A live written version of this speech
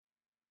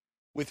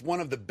With one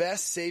of the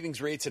best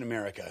savings rates in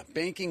America,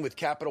 banking with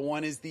Capital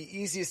One is the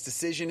easiest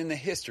decision in the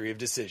history of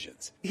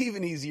decisions.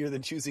 Even easier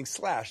than choosing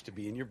Slash to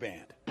be in your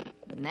band.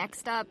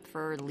 Next up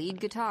for lead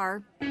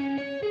guitar.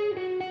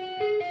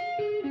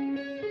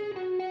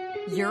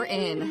 You're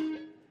in.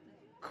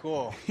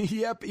 Cool.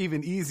 Yep,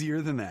 even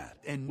easier than that.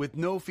 And with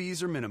no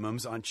fees or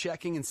minimums on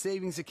checking and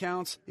savings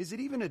accounts, is it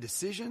even a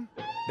decision?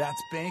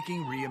 That's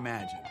banking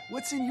reimagined.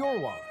 What's in your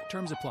wallet?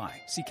 Terms apply.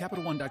 See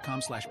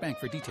CapitalOne.com/bank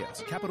for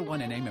details. Capital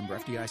One N.A. member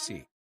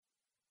FDIC.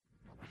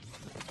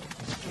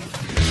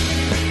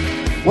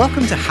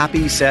 Welcome to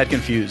Happy, Sad,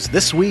 Confused.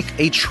 This week,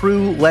 a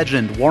true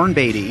legend, Warren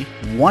Beatty,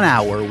 1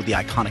 hour with the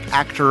iconic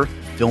actor,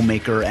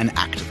 filmmaker, and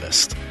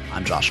activist.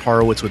 I'm Josh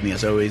Horowitz. With me,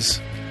 as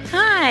always,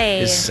 Hi.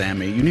 is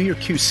Sammy. You knew your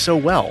cues so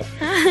well.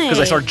 Hi. Because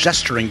I started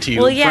gesturing to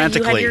you frantically.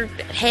 frantically. You had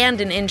your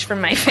hand an inch from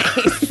my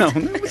face. No,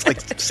 it was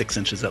like 6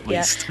 inches at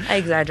least. Yeah, I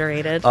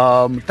exaggerated.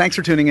 Thanks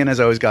for tuning in,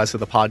 as always, guys, to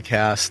the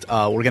podcast.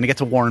 We're going to get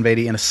to Warren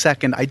Beatty in a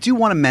second. I do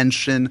want to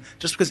mention,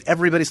 just because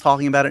everybody's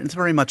talking about it, and it's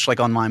very much like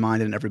on my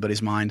mind and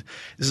everybody's mind,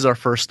 this is our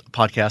first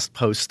podcast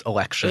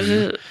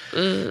post-election.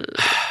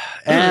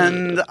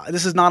 And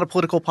this is not a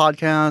political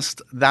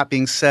podcast. That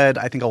being said,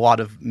 I think a lot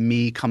of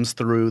me comes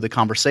through the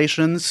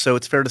conversations. So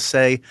it's fair to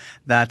say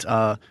that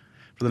for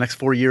the next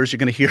 4 years, you're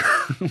going to hear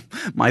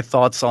my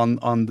thoughts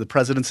on the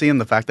presidency and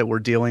the fact that we're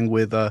dealing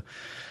with a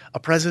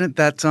president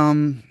that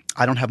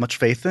I don't have much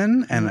faith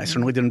in, and I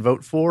certainly didn't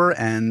vote for.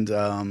 And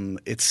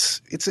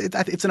it's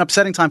an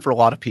upsetting time for a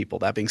lot of people.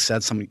 That being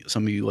said, some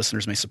of you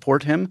listeners may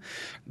support him.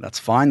 That's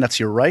fine. That's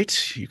your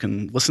right. You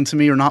can listen to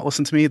me or not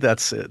listen to me.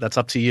 That's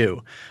up to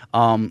you.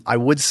 I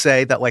would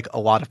say that, like a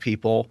lot of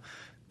people,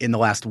 in the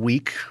last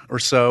week or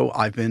so,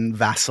 I've been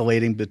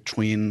vacillating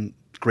between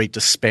great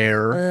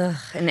despair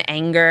and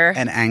anger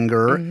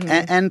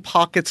and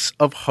pockets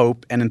of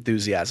hope and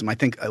enthusiasm. I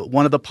think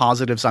one of the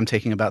positives I'm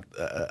taking out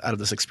of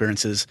this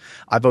experience is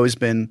I've always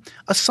been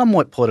a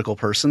somewhat political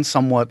person,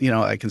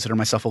 I consider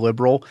myself a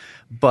liberal,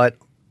 but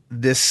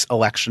this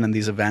election and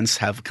these events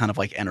have kind of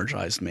like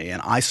energized me. And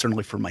I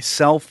certainly for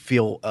myself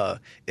feel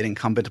it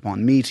incumbent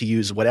upon me to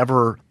use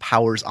whatever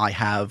powers I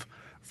have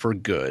for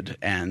good,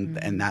 and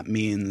that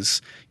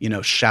means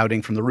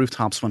shouting from the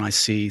rooftops when I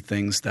see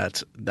things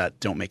that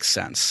don't make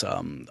sense,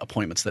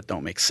 appointments that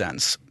don't make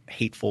sense,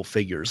 hateful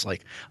figures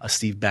like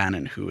Steve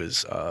Bannon, who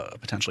is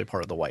potentially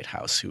part of the White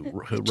House, who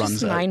runs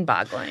just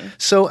mind-boggling.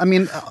 So I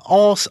mean,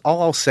 all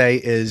I'll say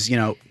is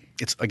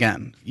it's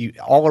again, you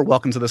all are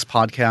welcome to this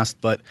podcast,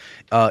 but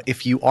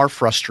if you are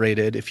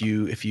frustrated, if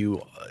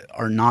you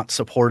are not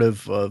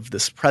supportive of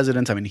this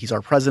president, I mean, he's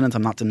our president.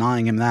 I'm not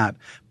denying him that,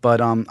 but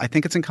I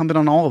think it's incumbent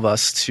on all of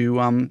us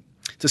to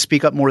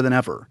speak up more than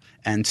ever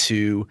and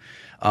to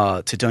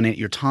donate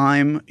your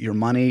time, your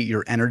money,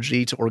 your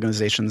energy to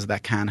organizations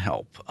that can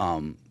help.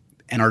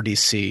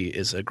 NRDC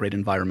is a great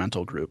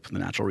environmental group, the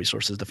Natural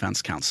Resources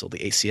Defense Council, the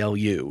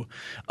ACLU.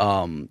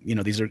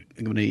 These are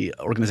going to be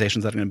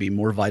organizations that are going to be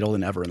more vital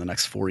than ever in the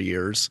next 4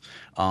 years.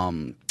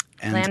 And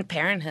Planned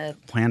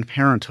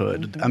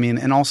Parenthood. I mean,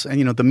 and also,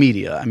 the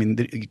media. I mean,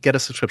 get a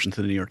subscription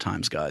to the New York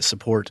Times, guys.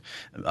 Support,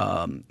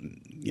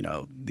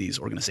 these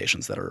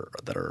organizations that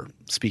are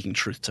speaking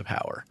truth to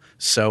power.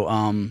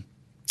 So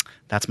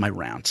that's my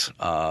rant.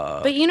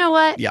 But you know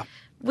what? Yeah.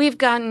 We've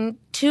gotten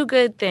two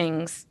good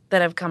things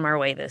that have come our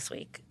way this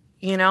week.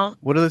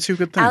 What are the two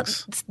good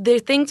things?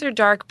 Things are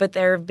dark, but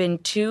there have been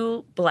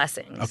two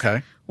blessings.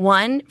 Okay.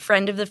 One,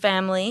 friend of the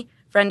family,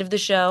 friend of the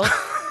show,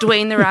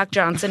 Dwayne "The Rock"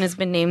 Johnson has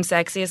been named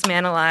sexiest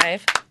man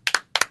alive.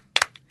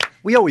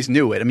 We always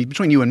knew it. I mean,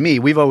 between you and me,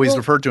 we've always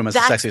referred to him as the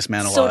sexiest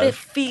man alive. So to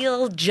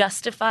feel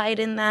justified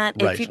in that,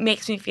 right. It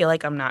makes me feel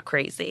like I'm not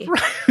crazy.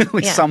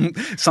 Right.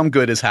 Some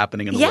good is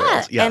happening in the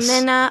world. Yes.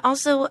 And then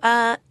also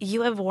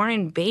you have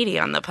Warren Beatty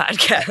on the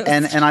podcast.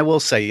 And I will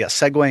say, yes,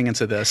 segueing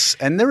into this,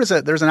 and there's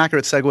an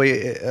accurate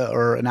segue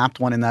or an apt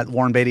one in that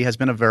Warren Beatty has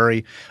been a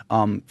very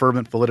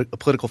fervent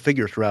political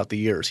figure throughout the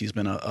years. He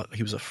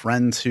was a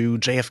friend to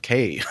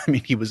JFK. I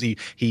mean,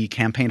 he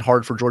campaigned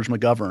hard for George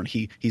McGovern.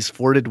 He's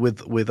flirted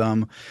with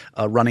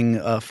running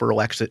for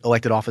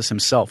elected office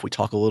himself. We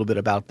talk a little bit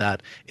about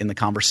that in the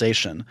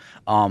conversation.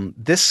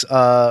 This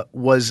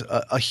was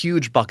a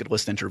huge bucket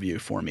list interview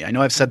for me. I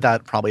know I've said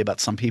that probably about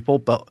some people,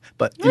 but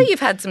you've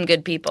had some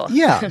good people.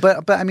 Yeah,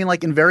 but I mean,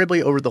 like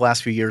invariably over the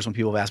last few years when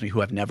people have asked me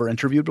who I've never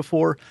interviewed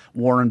before,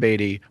 Warren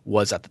Beatty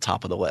was at the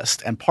top of the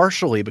list, and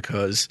partially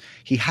because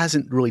he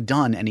hasn't really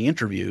done any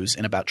interviews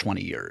in about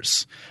 20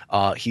 years.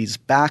 He's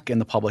back in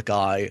the public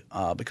eye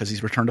because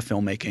he's returned to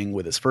filmmaking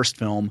with his first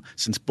film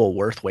since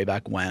Bulworth way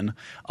back when.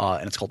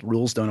 And it's called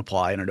Rules Don't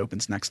Apply, and it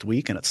opens next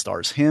week, and it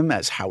stars him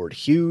as Howard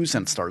Hughes,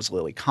 and it stars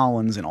Lily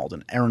Collins and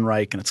Alden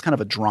Ehrenreich, and it's kind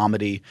of a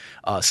dramedy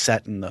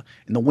set in the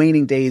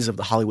waning days of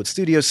the Hollywood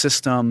studio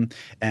system,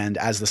 and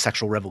as the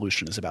sexual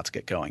revolution is about to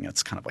get going.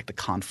 It's kind of like the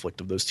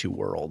conflict of those two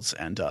worlds,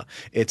 and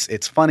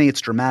it's funny,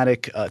 it's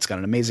dramatic, it's got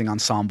an amazing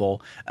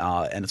ensemble,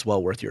 and it's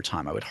well worth your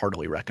time. I would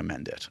heartily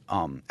recommend it.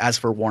 As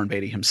for Warren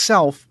Beatty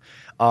himself,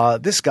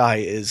 This guy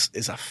is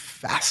a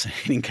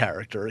fascinating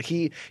character.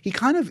 He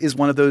kind of is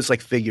one of those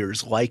like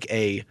figures like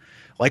a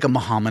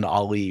Muhammad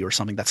Ali or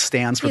something that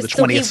stands for the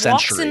 20th century. He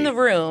walks in the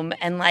room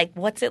and like,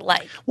 what's it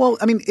like? Well,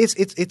 I mean,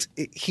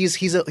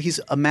 he's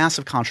a mass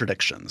of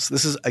contradictions.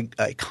 This is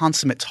a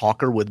consummate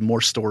talker with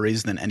more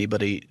stories than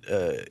anybody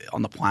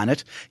on the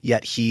planet.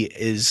 Yet he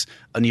is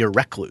a near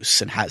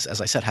recluse and has,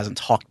 as I said, hasn't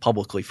talked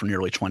publicly for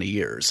nearly 20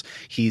 years.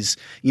 He's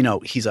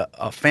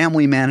a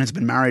family man, has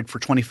been married for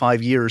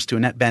 25 years to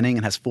Annette Bening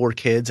and has 4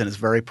 kids and is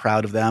very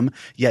proud of them.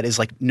 Yet is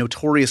like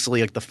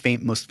notoriously like the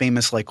most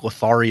famous like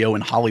Lothario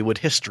in Hollywood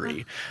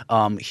history.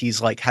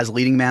 He's like has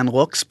leading man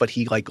looks, but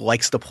he like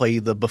likes to play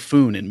the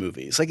buffoon in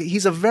movies. Like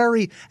he's a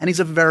very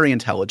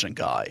intelligent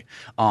guy.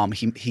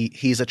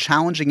 He's a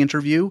challenging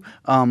interview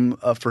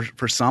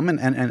for some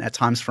and at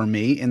times for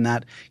me in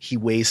that he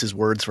weighs his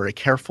words very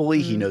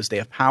carefully. He knows they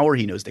have power.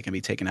 He knows they can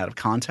be taken out of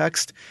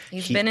context.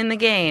 He's been in the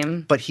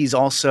game. But he's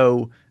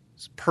also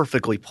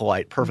perfectly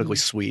polite, perfectly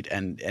sweet,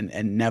 and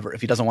never –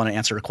 if he doesn't want to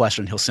answer a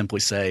question, he'll simply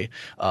say,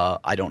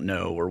 I don't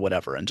know or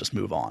whatever and just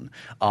move on.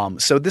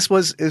 So this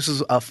was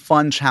a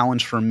fun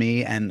challenge for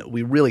me, and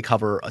we really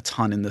cover a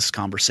ton in this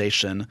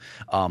conversation.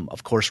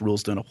 Of course,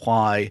 rules don't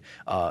apply.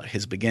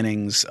 His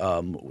beginnings,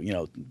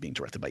 being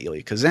directed by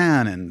Elia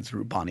Kazan and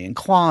through Bonnie and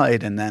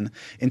Clyde, and then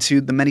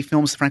into the many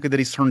films, frankly, that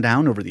he's turned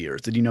down over the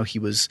years. Did you know he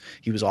was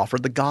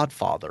offered The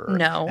Godfather?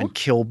 No. And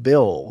Kill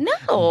Bill? No.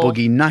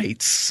 Boogie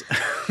Nights?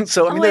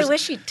 So I mean, I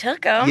wish he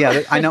took them.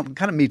 Yeah, I know.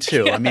 Kind of me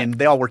too. I mean,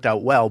 they all worked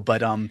out well,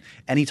 but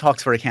and he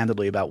talks very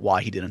candidly about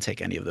why he didn't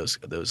take any of those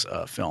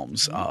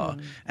films.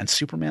 And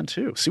Superman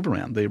too.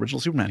 Superman, the original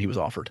Superman, he was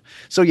offered.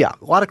 So yeah,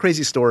 a lot of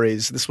crazy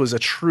stories. This was a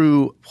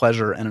true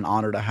pleasure and an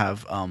honor to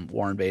have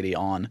Warren Beatty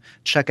on.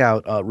 Check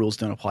out Rules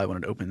Don't Apply when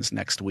it opens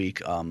next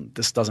week.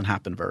 This doesn't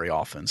happen very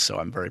often, so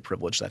I'm very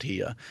privileged that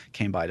he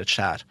came by to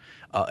chat.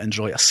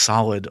 Enjoy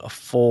a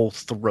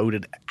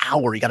full-throated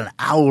hour. You got an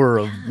hour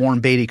of Warren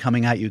Beatty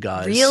coming at you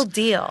guys. Real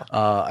deal.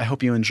 I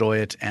hope you enjoy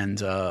it,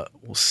 and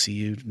we'll see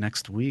you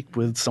next week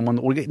with someone.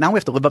 Now we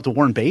have to live up to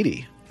Warren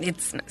Beatty.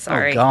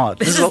 Sorry. Oh, God.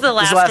 This is the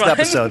last one.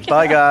 Episode.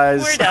 Bye,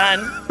 guys. We're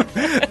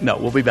done. No,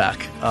 we'll be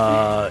back.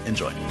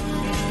 Enjoy.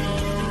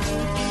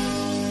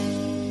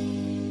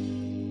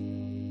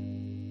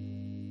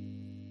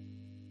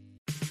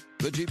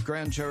 The Jeep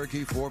Grand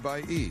Cherokee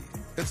 4xE.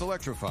 It's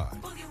electrified.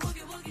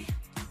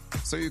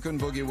 So you can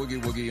boogie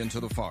woogie woogie into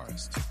the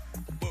forest.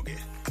 Boogie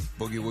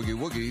woogie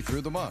woogie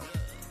through the mud.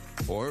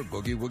 Or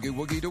boogie woogie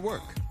woogie to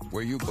work,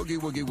 where you boogie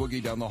woogie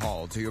woogie down the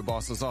hall to your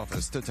boss's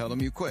office to tell him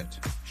you quit.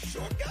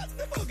 Sure got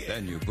the boogie.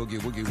 Then you boogie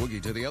woogie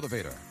woogie to the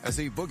elevator as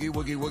he boogie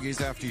woogie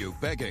woogies after you,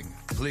 begging,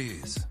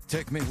 please,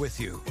 take me with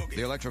you. Boogie.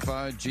 The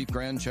electrified Jeep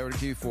Grand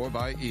Cherokee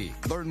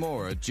 4xE. Learn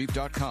more at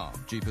Jeep.com.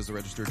 Jeep is a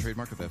registered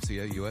trademark of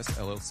FCA US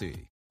LLC.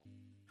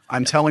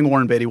 I'm telling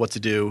Warren Beatty what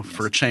to do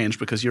for a change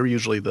because you're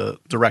usually the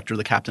director,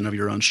 the captain of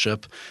your own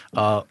ship.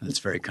 That's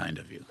very kind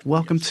of you.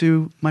 Welcome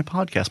to my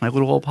podcast, my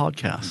little old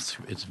podcast.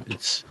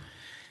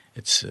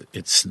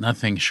 It's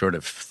nothing short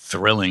of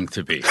thrilling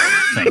to be.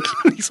 Thank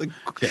you. He's like,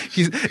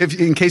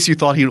 in case you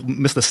thought he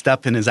missed a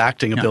step in his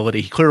acting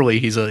ability, clearly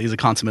he's a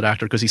consummate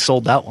actor because he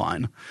sold that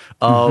line.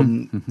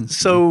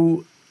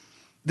 So.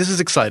 This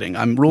is exciting.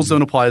 Rules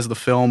Don't Apply as the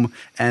film,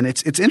 and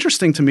it's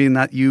interesting to me in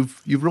that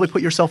you've really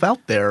put yourself out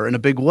there in a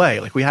big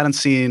way. Like we hadn't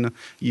seen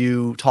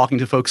you talking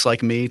to folks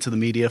like me, to the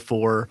media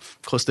for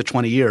close to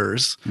 20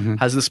 years.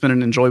 Has this been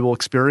an enjoyable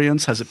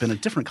experience? Has it been a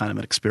different kind of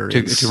an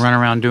experience? To run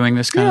around doing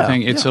this kind of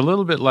thing? It's a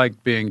little bit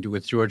like being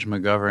with George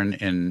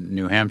McGovern in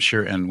New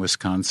Hampshire and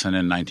Wisconsin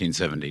in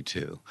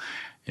 1972.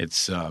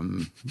 It's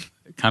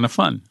kind of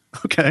fun.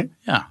 Okay.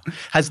 Yeah.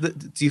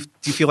 Do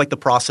you feel like the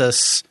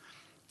process –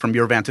 from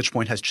your vantage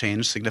point has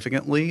changed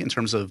significantly in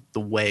terms of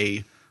the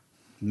way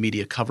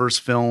media covers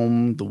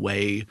film,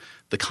 the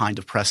kind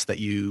of press that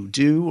you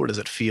do, or does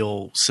it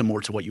feel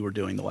similar to what you were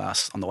doing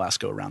on the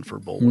last go around for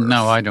Bulworth?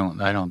 No, I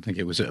don't think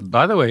it was.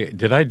 By the way,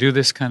 did I do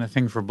this kind of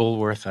thing for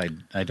Bulworth?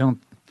 I don't.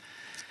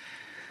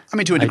 I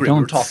mean, to a degree,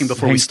 we were talking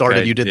before we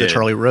started. You did the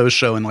Charlie Rose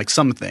show and like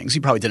some things.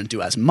 You probably didn't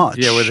do as much.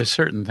 Yeah, well, there's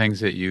certain things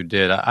that you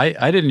did.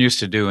 I didn't used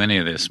to do any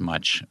of this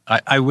much.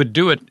 I would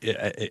do it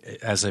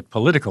as a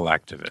political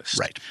activist.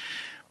 Right.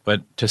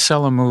 But to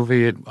sell a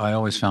movie, I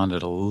always found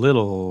it a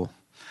little,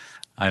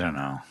 I don't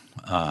know.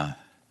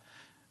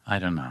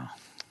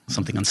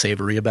 Something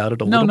unsavory about it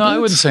a little bit? No, I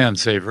wouldn't say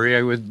unsavory.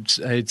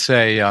 I'd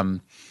say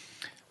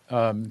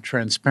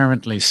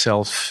transparently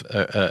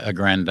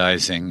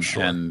self-aggrandizing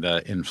and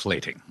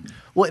inflating.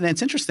 Well, and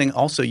it's interesting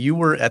also, you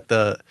were at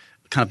the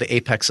kind of the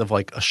apex of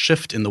like a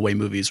shift in the way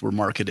movies were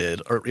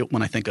marketed. Or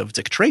when I think of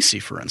Dick Tracy,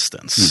 for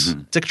instance.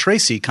 Dick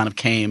Tracy kind of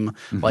came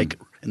like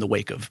 – in the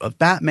wake of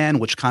Batman,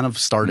 which kind of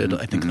started,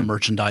 I think, the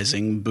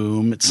merchandising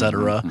boom, et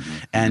cetera.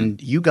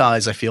 And you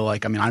guys, I feel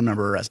like, I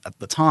remember at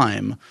the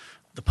time,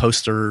 the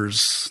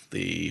posters,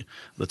 the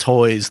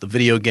toys, the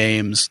video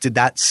games, did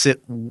that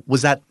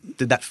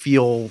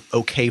feel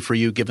okay for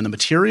you given the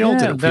material? Yeah,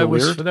 did it feel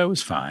weird? That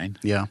was fine.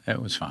 Yeah.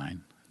 That was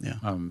fine. Yeah.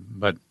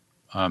 But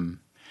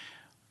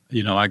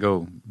I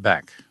go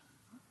back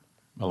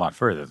a lot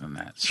further than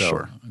that. So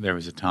Sure. there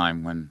was a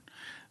time when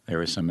there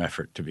was some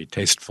effort to be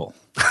tasteful.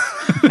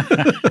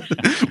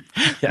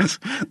 Yes.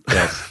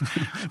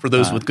 For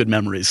those with good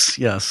memories,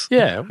 yes.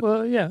 Yeah.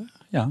 Well, yeah.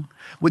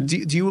 Do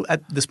you,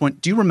 at this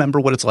point, do you remember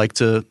what it's like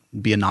to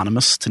be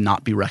anonymous, to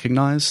not be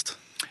recognized?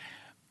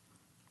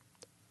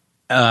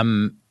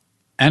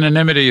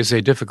 Anonymity is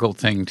a difficult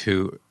thing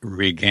to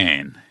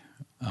regain.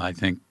 I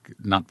think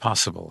not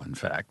possible, in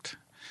fact.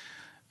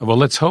 Well,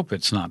 let's hope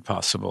it's not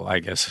possible, I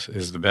guess,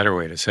 is the better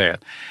way to say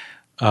it.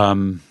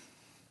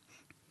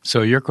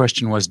 So your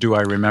question was, do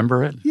I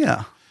remember it?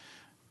 Yeah.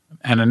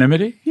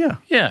 Anonymity? Yeah.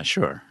 Yeah,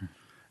 sure.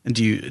 And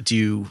do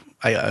you?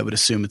 I would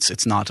assume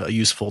it's not a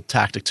useful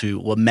tactic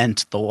to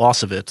lament the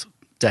loss of it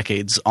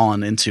decades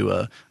on into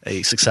a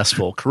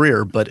successful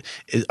career. But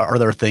are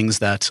there things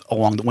that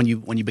when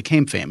you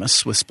became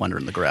famous with Splendor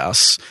in the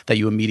Grass that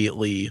you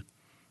immediately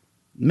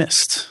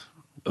missed?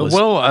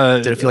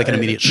 Did it feel like an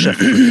immediate shift?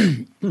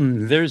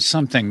 There's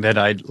something that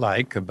I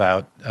like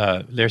about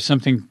there's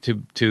something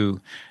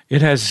to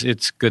it has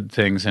its good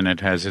things and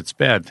it has its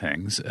bad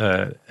things.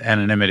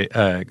 Anonymity.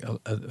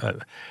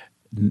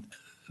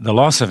 The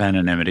loss of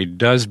anonymity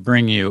does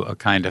bring you a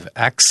kind of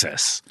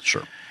access,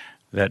 Sure,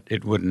 that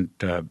it wouldn't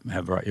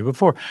have brought you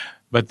before.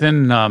 But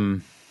then,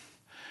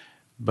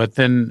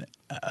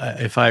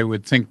 if I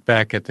would think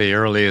back at the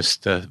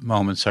earliest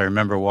moments, I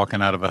remember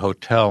walking out of a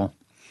hotel,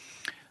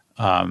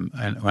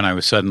 and when I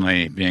was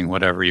suddenly being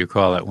whatever you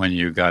call it when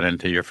you got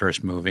into your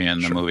first movie,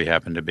 and the movie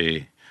happened to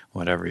be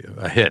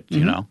a hit,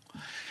 you know.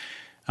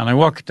 And I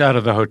walked out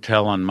of the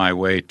hotel on my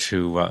way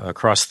to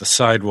across the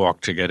sidewalk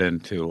to get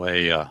into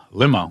a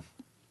limo.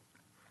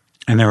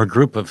 And there were a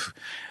group of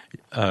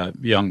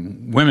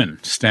young women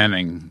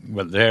standing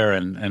there,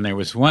 and there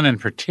was one in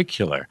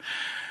particular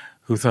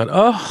who thought,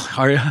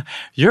 "Oh,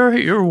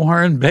 you're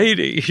Warren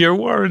Beatty. You're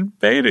Warren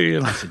Beatty."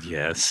 And I said,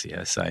 "Yes,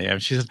 I am."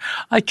 She said,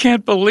 "I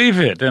can't believe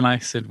it." And I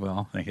said,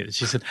 "Well,"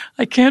 she said,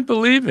 "I can't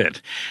believe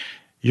it.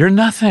 You're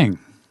nothing."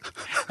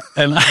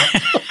 And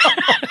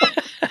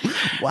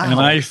wow. And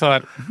I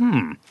thought,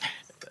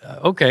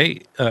 okay,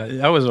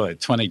 I was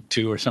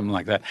 22 or something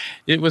like that.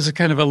 It was a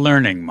kind of a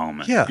learning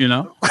moment, you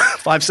know?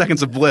 5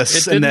 seconds of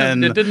bliss, it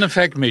didn't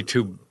affect me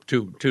too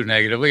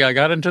negatively. I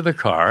got into the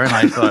car and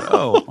I thought,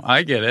 oh,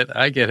 I get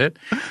it.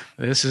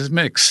 This is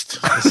mixed.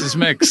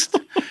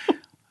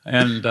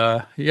 And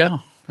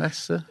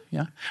that's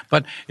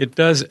But it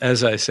does,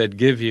 as I said,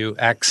 give you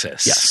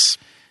access. Yes,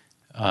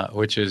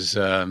 which is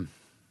a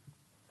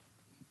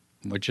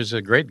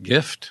great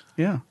gift.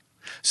 Yeah.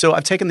 So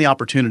I've taken the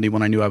opportunity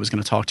when I knew I was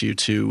going to talk to you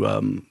to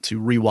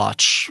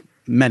rewatch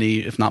many,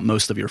 if not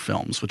most, of your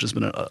films, which has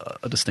been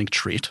a distinct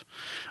treat.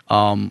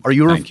 Are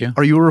you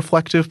a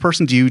reflective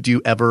person? Do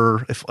you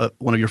ever, if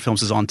one of your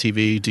films is on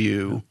TV, do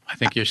you? I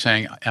think you're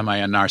saying, am I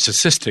a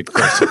narcissistic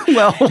person?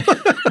 Well,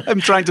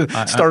 I'm trying to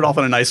start off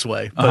in a nice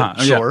way,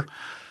 but sure.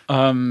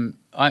 Yeah.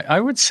 I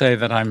would say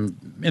that I'm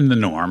in the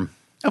norm.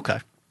 Okay.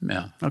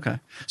 Yeah. Okay.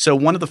 So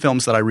one of the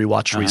films that I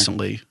rewatched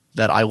recently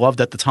that I loved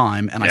at the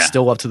time and I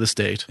still love to this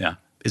date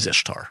is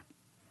Ishtar.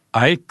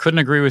 I couldn't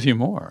agree with you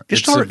more.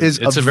 Ishtar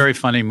it's a very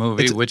funny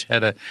movie which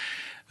had a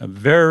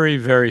very,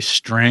 very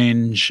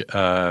strange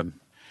the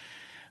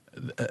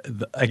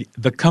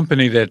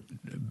company that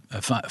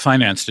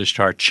financed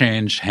Ishtar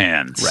changed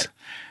hands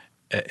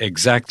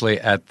exactly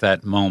at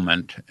that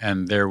moment,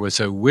 and there was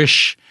a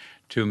wish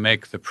to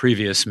make the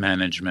previous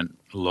management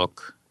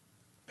look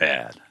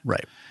bad.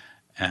 Right.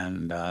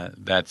 And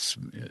that's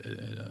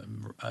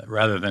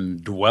rather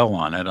than dwell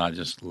on it, I'll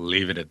just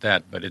leave it at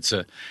that. But it's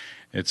a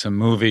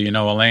movie. You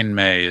know, Elaine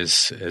May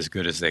is as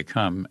good as they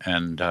come,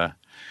 and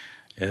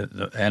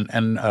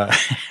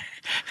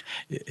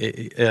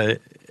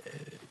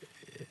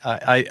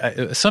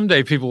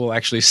someday people will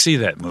actually see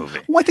that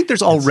movie. Well, I think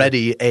there's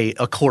already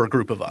a core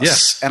group of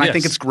us, and I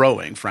think it's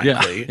growing,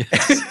 frankly.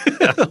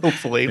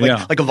 Hopefully,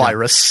 like a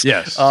virus.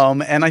 Yes.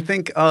 And I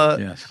think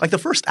like the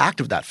first act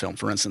of that film,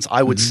 for instance,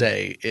 I would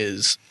say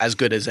is as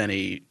good as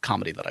any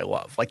comedy that I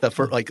love. Like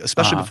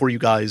especially before you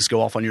guys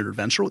go off on your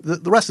adventure,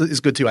 the rest is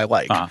good too. I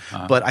like,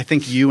 but I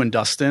think you and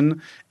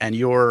Dustin and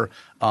your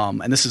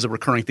and this is a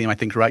recurring theme I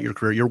think throughout your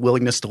career, your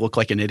willingness to look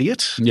like an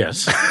idiot,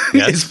 yes.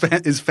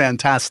 is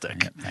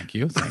fantastic. Thank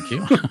you.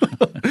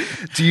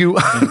 Do you?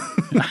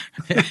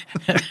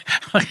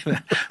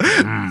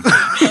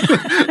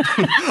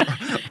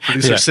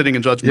 Producer sitting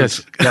in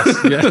judgment.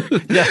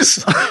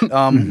 Yes.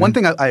 One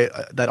thing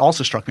that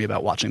also struck me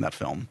about watching that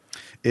film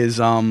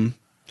is,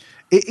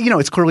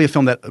 it's clearly a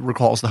film that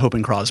recalls the Hope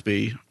and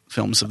Crosby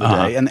films of the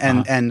day,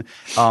 and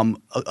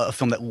a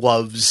film that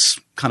loves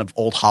kind of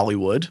old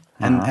Hollywood.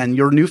 And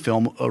your new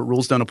film,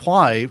 Rules Don't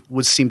Apply,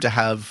 would seem to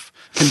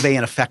convey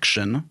an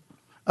affection.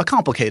 A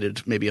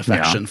complicated, maybe,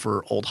 affection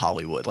for old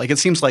Hollywood. Like, it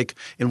seems like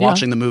in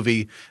watching the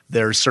movie,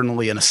 there's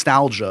certainly a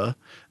nostalgia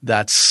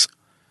that's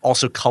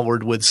also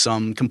colored with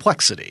some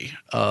complexity,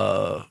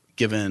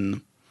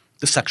 given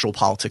the sexual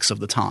politics of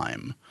the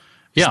time.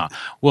 Yeah.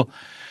 Well,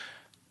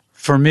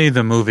 for me,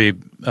 the movie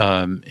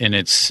in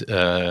its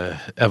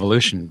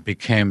evolution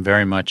became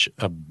very much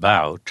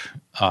about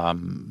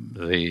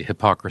the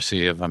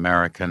hypocrisy of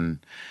American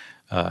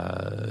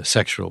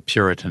sexual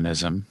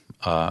puritanism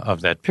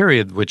of that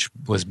period, which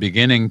was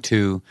beginning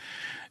to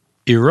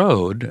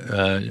erode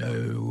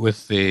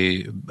with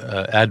the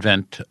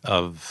advent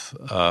of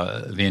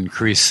the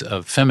increase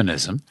of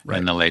feminism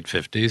in the late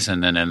 50s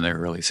and then in the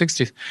early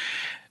 60s.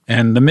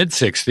 And the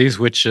mid-'60s,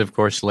 which, of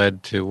course,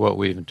 led to what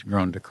we've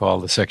grown to call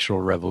the sexual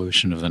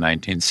revolution of the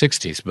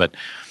 1960s. But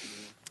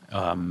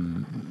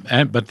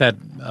that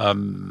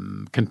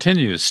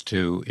continues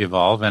to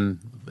evolve, and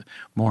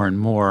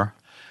more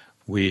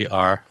we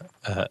are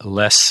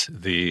less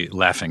the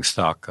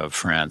laughingstock of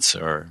France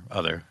or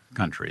other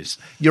countries.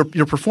 Your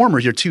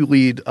performers, your two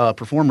lead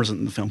performers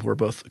in the film, who are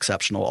both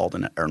exceptional,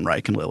 Alden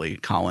Ehrenreich and Lily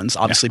Collins,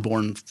 obviously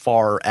born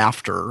far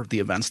after the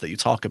events that you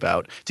talk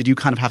about. Did you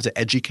kind of have to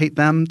educate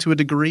them to a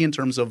degree in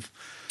terms of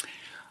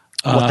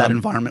what that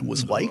environment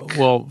was like?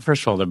 Well,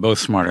 first of all, they're both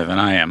smarter than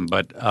I am,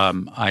 but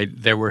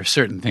there were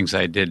certain things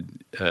I did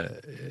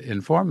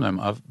inform them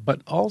of.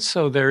 But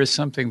also there is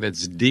something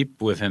that's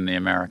deep within the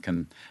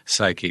American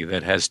psyche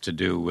that has to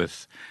do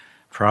with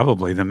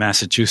probably the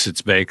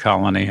Massachusetts Bay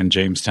Colony and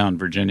Jamestown,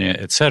 Virginia,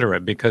 et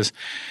cetera, because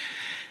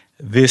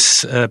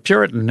this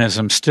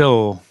Puritanism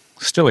still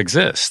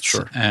exists.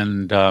 Sure.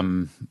 And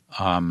I'm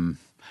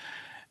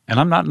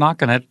not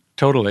knocking it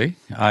totally.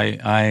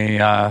 But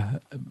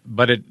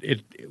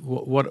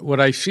what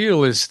I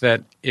feel is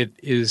that it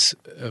is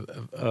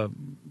a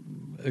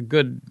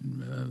good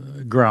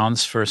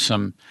grounds for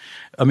some.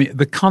 I mean,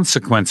 the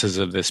consequences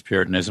of this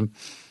Puritanism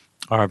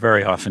are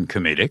very often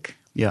comedic.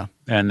 Yeah,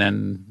 and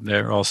then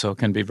there also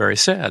can be very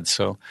sad.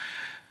 So,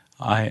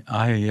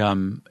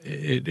 it's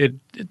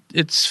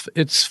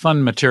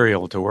fun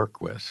material to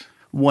work with.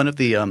 One of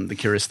the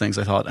curious things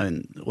I thought,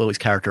 and Lily's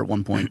character at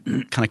one point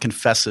kind of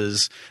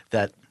confesses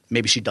that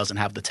maybe she doesn't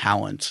have the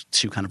talent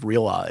to kind of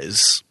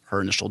realize her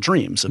initial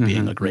dreams of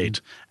being a great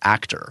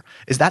actor.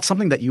 Is that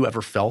something that you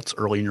ever felt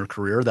early in your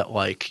career, that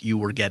like you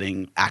were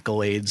getting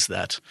accolades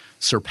that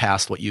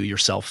surpassed what you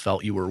yourself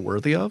felt you were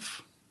worthy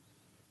of?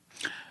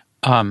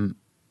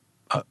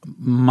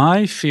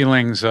 My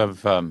feelings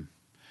of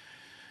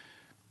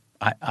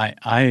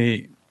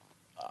I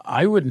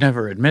would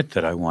never admit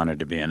that I wanted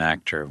to be an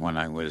actor when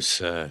I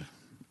was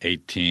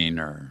 18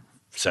 or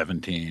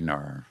 17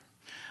 or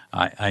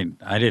I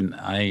didn't.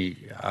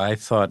 I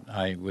thought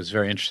I was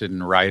very interested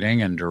in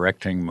writing and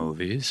directing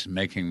movies,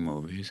 making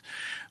movies.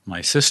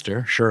 My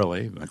sister,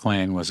 Shirley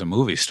MacLaine, was a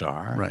movie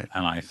star, right.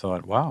 And I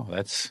thought, wow,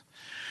 that's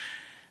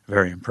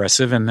very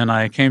impressive. And then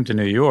I came to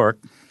New York,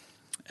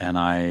 and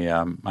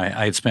I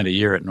had spent a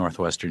year at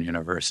Northwestern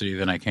University.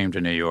 Then I came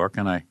to New York,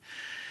 and I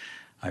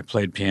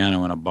played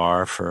piano in a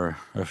bar for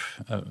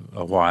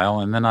a while,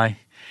 and then I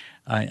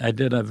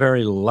did a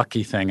very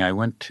lucky thing. I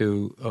went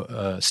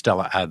to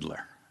Stella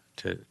Adler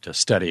to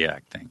study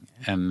acting,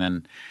 and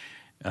then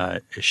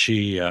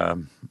she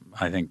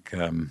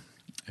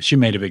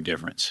made a big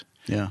difference.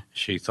 Yeah,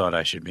 she thought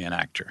I should be an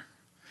actor.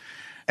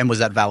 And was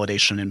that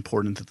validation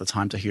important at the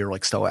time to hear,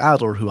 like Stella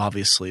Adler, who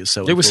obviously is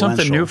so influential? It was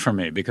something new for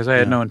me because I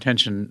had no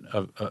intention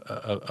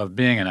of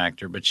being an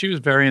actor, but she was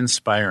very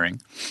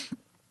inspiring,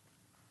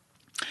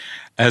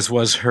 as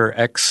was her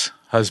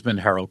ex-husband,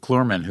 Harold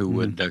Klurman, who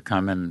would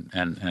come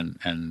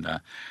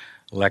and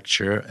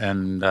lecture.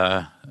 And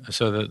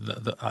so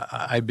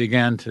I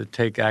began to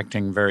take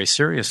acting very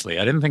seriously.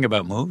 I didn't think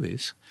about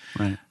movies.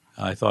 Right.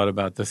 I thought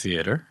about the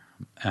theater,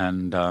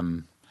 and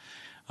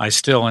I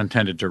still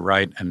intended to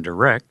write and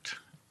direct.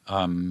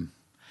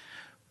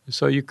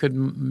 So you could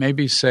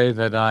maybe say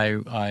that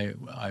I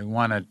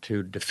wanted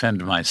to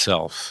defend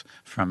myself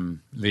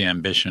from the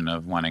ambition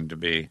of wanting to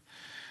be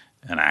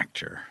an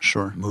actor,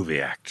 sure,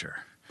 movie actor.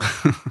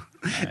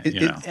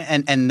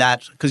 And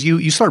that because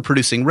you started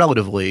producing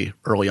relatively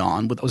early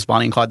on. Was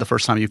Bonnie and Clyde the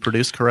first time you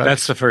produced? Correct.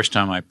 That's the first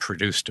time I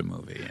produced a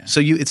movie. Yeah.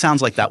 So it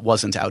sounds like that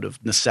wasn't out of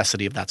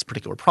necessity of that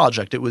particular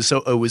project. It was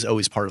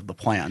always part of the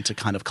plan to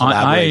kind of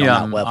collaborate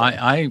on that level.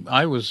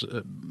 I was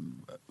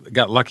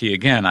got lucky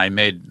again. I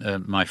made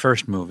my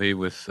first movie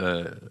with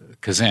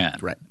Kazan,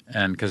 right?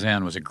 And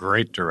Kazan was a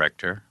great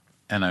director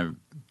and a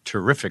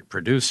terrific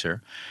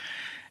producer.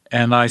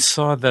 And I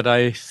saw that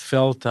I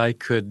felt I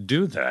could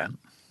do that.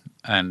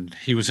 And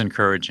he was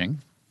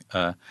encouraging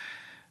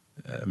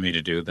me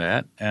to do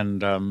that.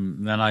 And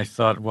then I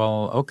thought,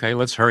 well, okay,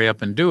 let's hurry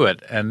up and do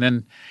it. And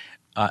then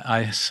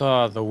I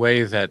saw the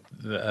way that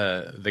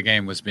the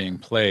game was being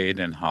played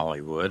in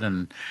Hollywood,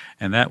 and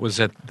that was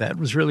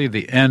really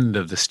the end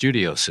of the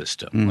studio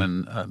system.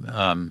 When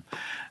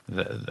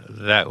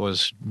that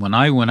was when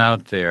I went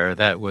out there.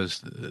 That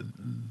was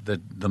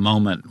the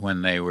moment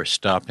when they were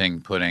stopping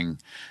putting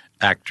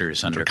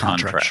actors under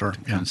contract. Sure.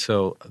 Yeah. And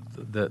so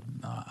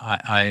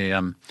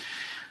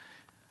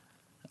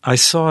I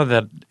saw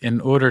that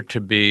in order to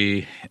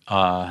be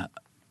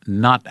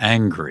not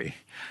angry,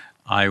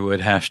 I would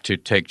have to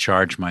take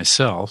charge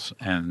myself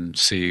and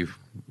see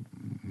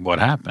what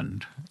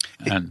happened.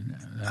 and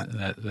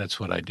that's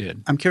what I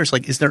did. I'm curious,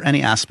 like, is there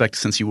any aspect,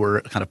 since you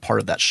were kind of part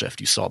of that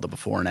shift, you saw the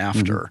before and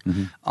after,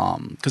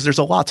 because there's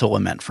a lot to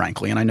lament,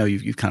 frankly, and I know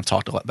you've kind of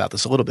talked about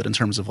this a little bit in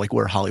terms of like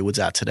where Hollywood's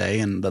at today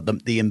and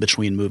the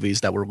in-between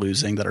movies that we're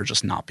losing that are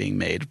just not being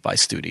made by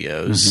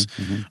studios.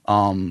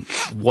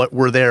 What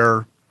were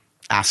there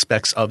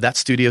aspects of that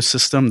studio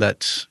system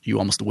that you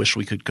almost wish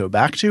we could go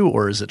back to,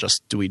 or is it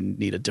just, do we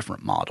need a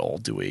different model?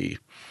 Do we,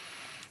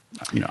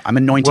 I'm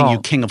anointing you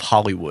king of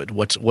Hollywood.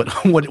 What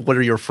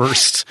are your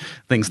first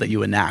things that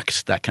you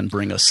enact that can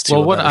bring us to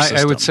a better system?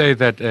 I would say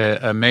that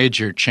a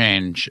major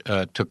change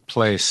took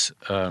place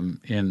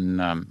in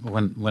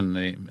when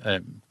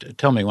the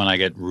tell me when I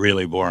get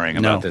really boring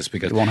about this,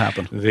 because it won't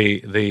happen. When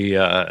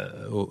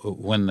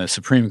the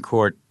Supreme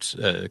Court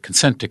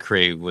consent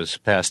decree was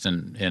passed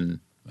in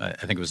I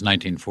think it was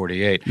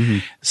 1948,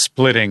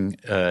 splitting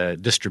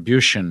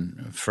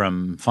distribution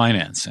from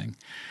financing.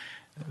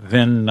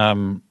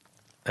 Then,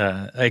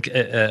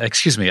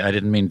 excuse me, I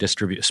didn't mean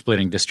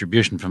splitting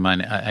distribution from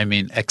I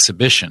mean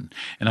exhibition.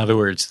 In other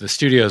words, the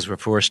studios were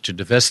forced to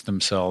divest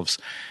themselves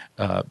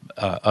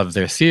of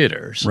their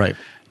theaters, right?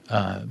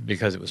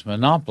 Because it was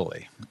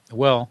monopoly.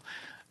 Well,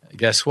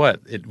 guess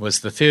what? It was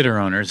the theater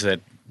owners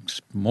that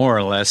more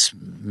or less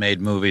made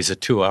movies a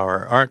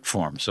 2-hour art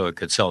form, so it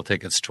could sell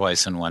tickets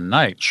twice in one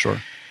night.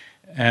 Sure.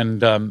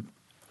 And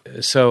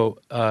so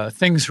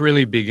things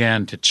really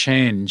began to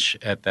change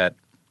at that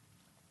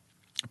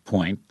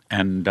point,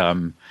 and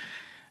then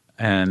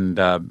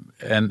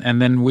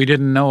we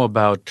didn't know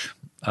about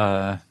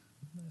the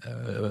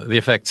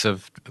effects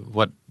of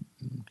what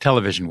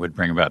television would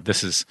bring about.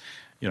 This is,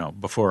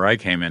 before I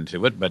came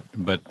into it, but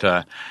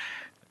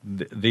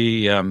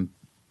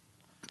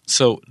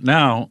so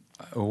now.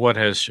 What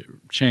has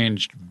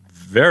changed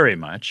very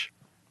much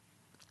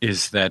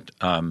is that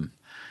I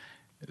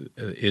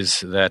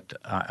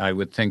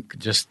would think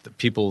just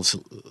people's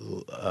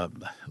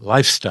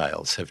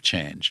lifestyles have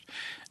changed.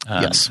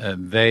 Yes,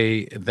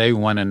 they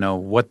want to know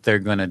what they're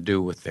going to do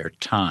with their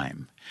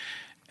time,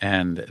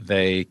 and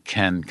they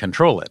can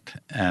control it,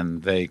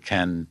 and they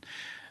can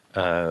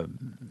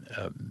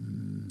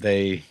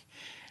they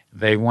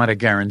want a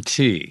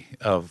guarantee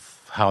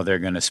of how they're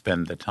going to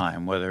spend the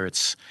time, whether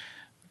it's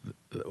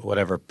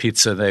whatever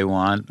pizza they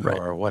want, right,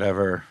 or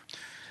whatever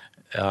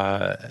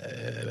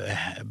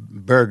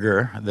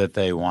burger that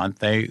they want.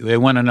 They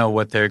want to know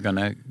what they're going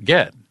to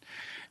get.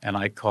 And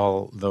I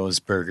call those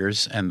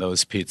burgers and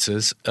those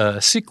pizzas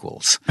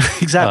sequels.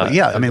 Exactly.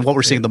 Yeah. I mean, what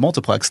we're seeing in the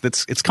multiplex,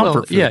 it's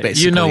comfort food,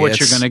 basically. You know what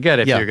you're going to get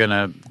if you're going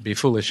to be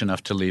foolish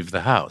enough to leave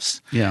the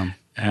house. Yeah.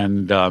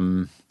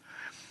 And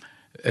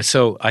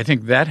so I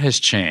think that has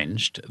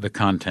changed the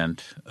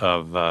content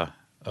of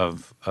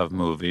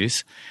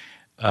movies.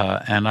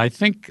 And I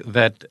think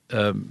that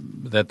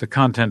the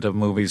content of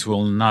movies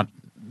will not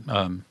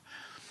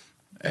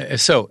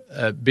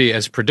be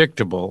as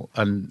predictable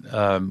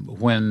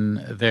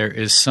when there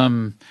is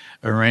some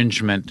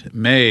arrangement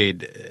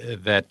made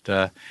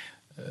that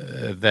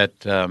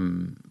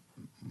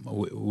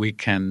we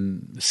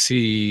can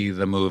see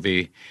the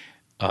movie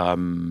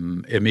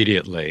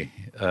immediately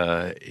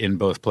in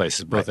both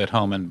places, both at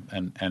home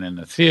and in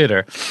the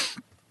theater.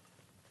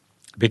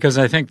 Because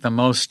I think the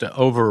most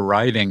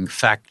overriding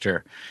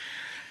factor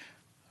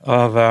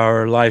of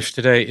our life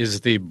today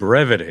is the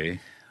brevity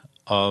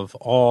of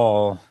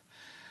all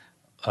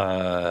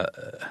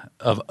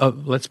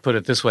let's put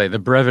it this way, the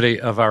brevity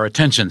of our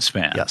attention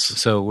span. Yes.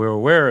 So we're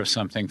aware of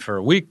something for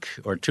a week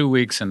or 2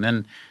 weeks, and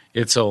then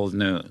it's old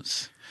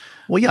news.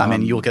 Well, yeah, I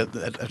mean, you'll get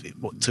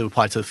to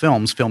apply to the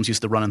films. Films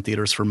used to run in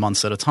theaters for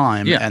months at a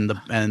time,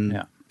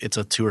 and it's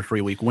a 2 or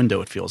 3 week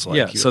window, it feels like.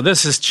 Yeah, so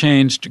this has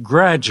changed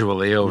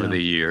gradually over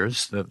the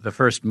years. The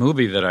first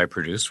movie that I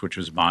produced, which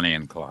was Bonnie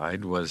and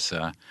Clyde, was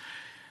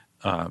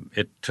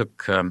it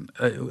took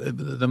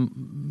the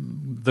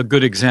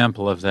good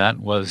example of that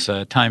was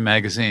Time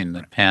magazine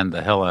that panned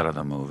the hell out of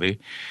the movie,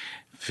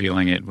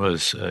 feeling it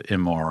was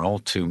immoral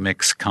to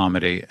mix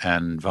comedy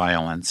and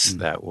violence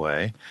that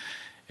way.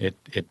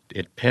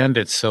 It panned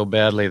it so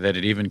badly that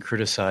it even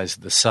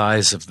criticized the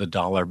size of the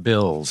dollar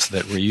bills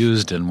that were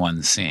used in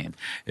one scene.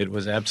 It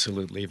was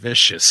absolutely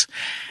vicious.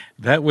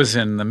 That was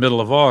in the middle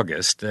of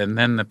August, and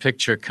then the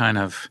picture kind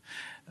of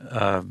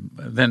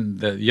then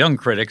the young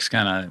critics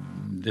kind of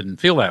didn't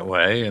feel that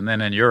way, and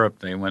then in Europe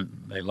they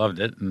loved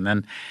it, and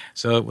then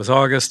so it was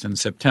August and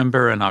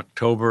September and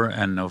October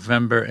and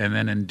November, and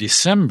then in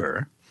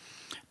December,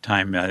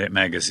 Time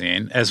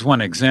magazine, as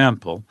one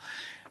example,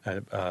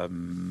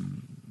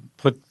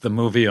 put the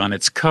movie on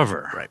its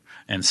cover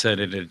and said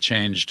it had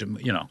changed,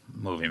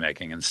 movie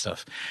making and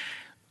stuff.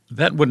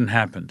 That wouldn't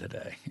happen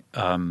today.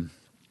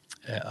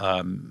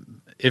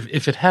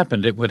 If it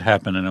happened, it would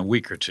happen in a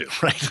week or two.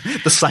 Right.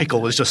 The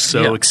cycle is just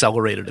so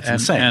accelerated. It's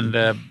insane.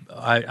 And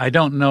I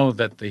don't know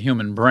that the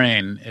human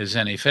brain is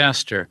any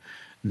faster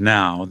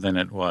now than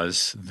it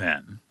was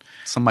then.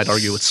 Some might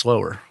argue it's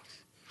slower.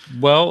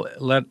 Well,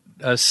 let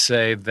us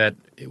say that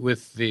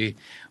with the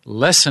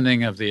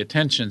lessening of the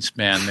attention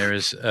span, there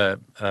is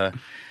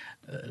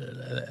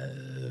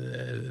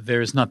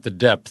there's not the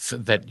depth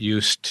that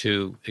used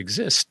to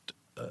exist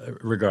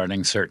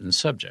regarding certain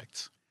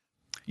subjects.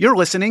 You're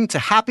listening to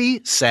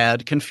Happy,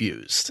 Sad,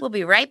 Confused. We'll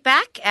be right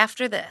back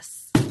after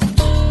this.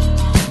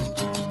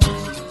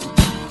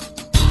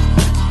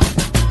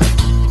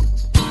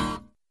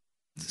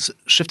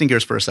 Shifting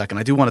gears for a second,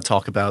 I do want to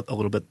talk about a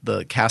little bit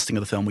the casting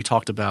of the film. We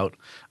talked about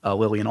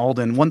Lily and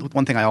Alden.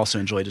 One thing I also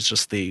enjoyed is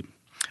just the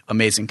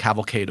amazing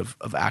cavalcade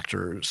of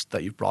actors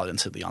that you've brought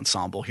into the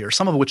ensemble here,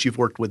 some of which you've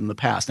worked with in the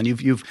past. And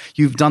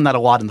you've done that a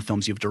lot in the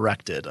films you've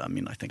directed. I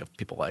mean, I think of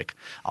people like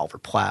Oliver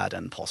Platt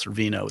and Paul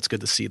Sorvino. It's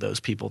good to see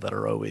those people that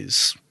are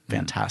always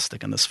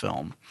fantastic in this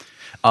film.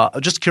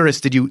 Just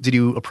curious, did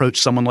you approach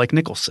someone like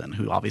Nicholson,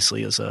 who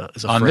obviously is a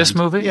on friend? This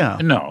movie? Yeah.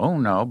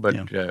 No, but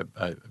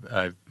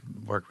I've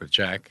worked with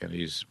Jack, and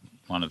he's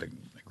one of the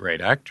great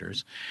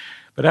actors.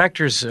 But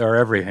actors are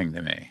everything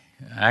to me.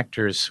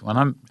 Actors, when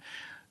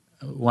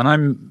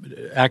I'm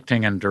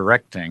acting and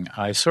directing,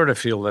 I sort of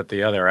feel that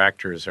the other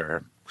actors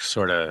are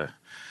sort of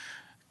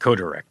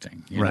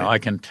co-directing. You know, I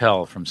can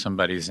tell from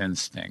somebody's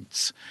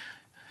instincts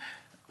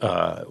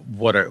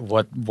what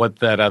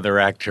that other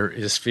actor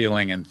is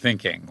feeling and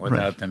thinking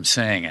without them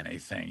saying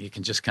anything. You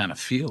can just kind of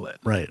feel it.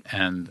 Right.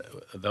 And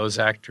those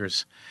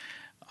actors,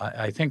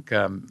 I think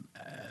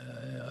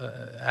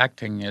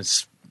acting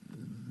is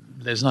 –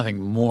 there's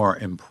nothing more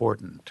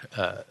important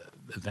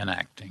than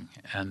acting.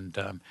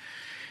 And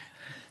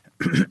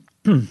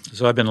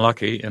so I've been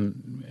lucky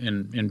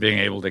in being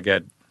able to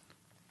get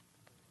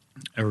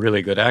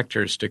really good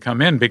actors to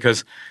come in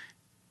because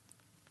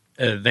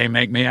they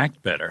make me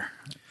act better.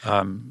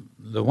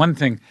 The one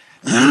thing,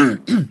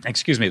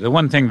 the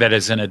one thing that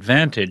is an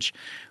advantage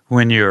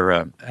when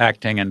you're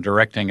acting and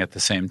directing at the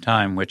same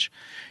time,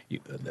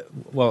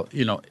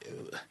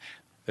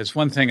 there's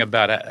one thing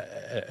about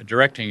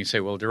directing. You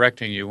say, well,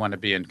 directing, you want to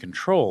be in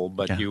control,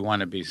 but you want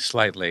to be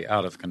slightly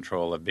out of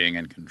control of being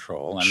in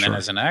control. And then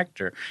as an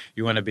actor,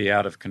 you want to be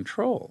out of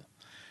control.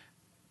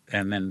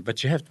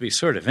 But you have to be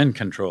sort of in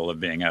control of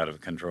being out of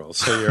control.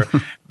 So you're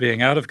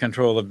being out of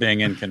control of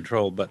being in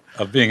control, but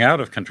of being out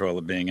of control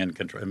of being in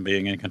control, and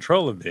being in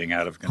control of being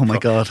out of control. Oh my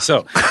God!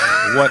 So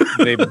what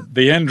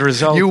the end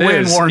result you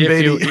win, is? Warren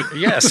Beatty.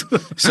 Yes.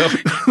 So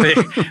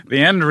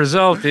the end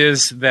result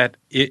is that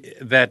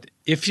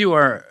if you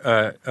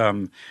are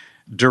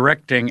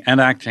directing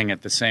and acting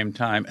at the same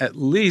time, at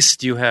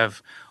least you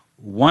have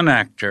one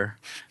actor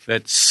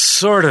that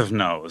sort of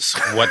knows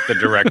what the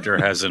director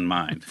has in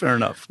mind. Fair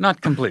enough.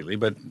 Not completely,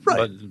 but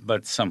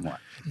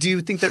somewhat. Do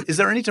you think is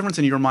there any difference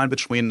in your mind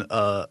between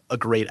a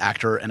great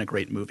actor and a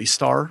great movie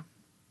star?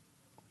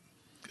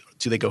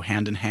 Do they go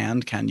hand in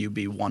hand? Can you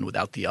be one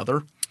without the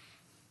other?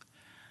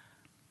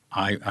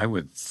 I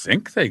would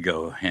think they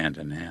go hand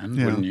in hand,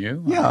 wouldn't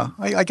you? Yeah,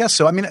 I guess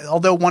so. I mean,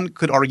 although one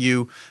could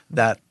argue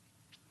that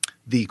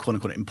the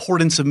quote-unquote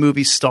importance of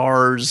movie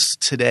stars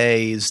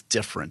today is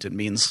different. It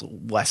means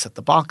less at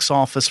the box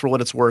office for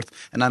what it's worth.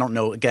 And I don't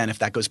know, again, if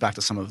that goes back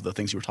to some of the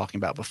things you were talking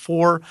about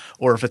before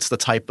or if it's the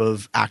type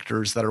of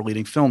actors that are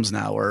leading films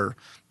now or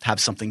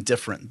have something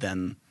different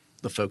than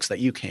the folks that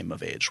you came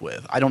of age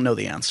with. I don't know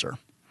the answer.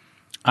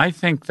 I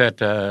think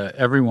that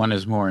everyone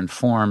is more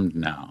informed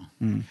now.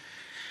 And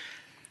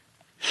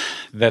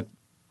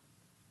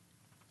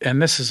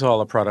this is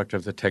all a product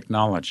of the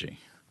technology.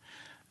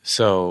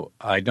 So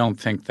I don't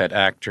think that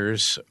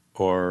actors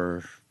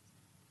or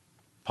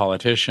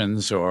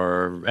politicians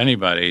or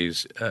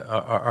anybody's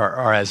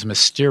are as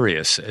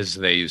mysterious as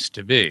they used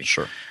to be.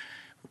 Sure.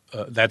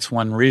 That's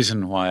one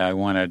reason why I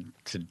wanted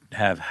to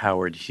have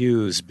Howard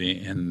Hughes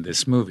be in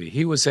this movie.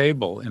 He was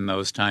able in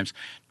those times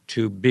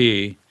to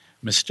be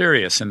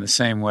mysterious in the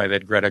same way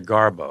that Greta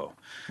Garbo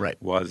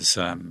was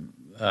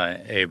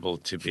able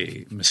to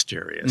be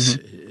mysterious.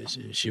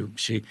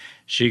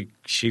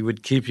 She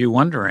would keep you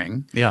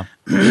wondering. Yeah.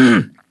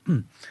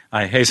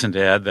 I hasten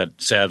to add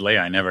that sadly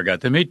I never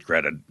got to meet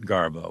Greta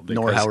Garbo.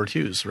 Nor Howard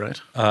Hughes,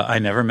 right? I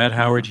never met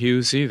Howard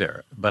Hughes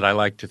either, but I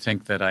like to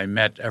think that I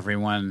met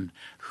everyone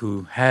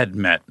who had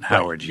met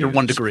Howard Hughes. You're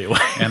 1 degree away.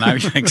 And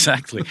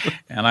exactly.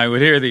 And I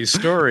would hear these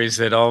stories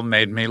that all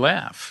made me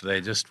laugh.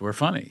 They just were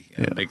funny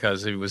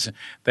because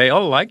they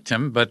all liked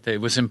him, but it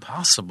was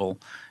impossible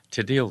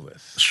to deal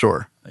with.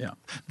 Sure. Yeah.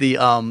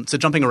 So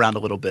jumping around a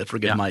little bit,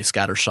 forgive my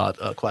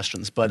scattershot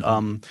questions, but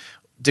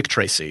Dick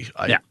Tracy,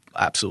 I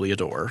absolutely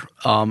adore.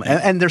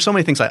 And there's so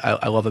many things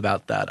I love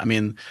about that. I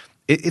mean,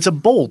 it's a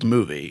bold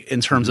movie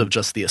in terms of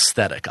just the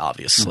aesthetic,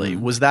 obviously.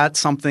 Was that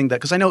something that –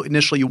 because I know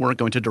initially you weren't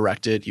going to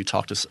direct it. You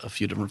talked to a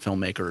few different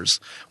filmmakers.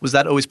 Was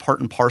that always part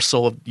and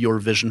parcel of your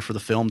vision for the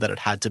film, that it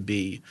had to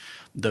be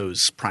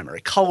those primary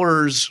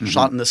colors,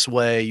 shot in this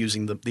way,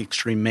 using the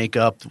extreme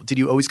makeup? Did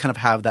you always kind of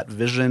have that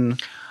vision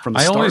from the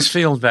start? I always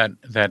feel that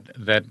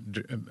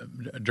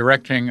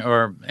directing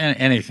or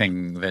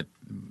anything that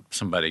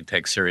somebody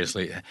takes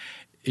seriously,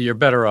 you're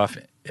better off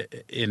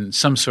in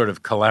some sort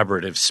of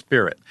collaborative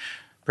spirit,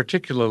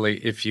 particularly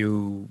if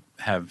you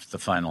have the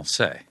final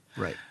say.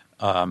 Right.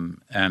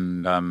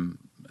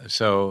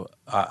 So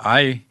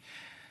I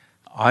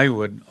I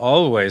would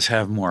always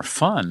have more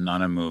fun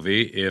on a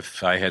movie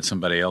if I had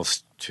somebody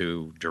else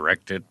to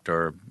direct it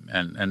or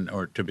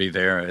to be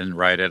there and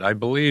write it. I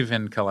believe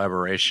in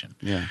collaboration.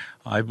 Yeah.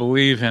 I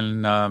believe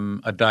in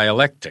a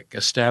dialectic,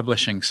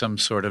 establishing some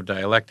sort of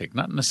dialectic,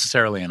 not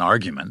necessarily an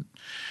argument,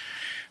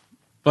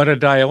 but a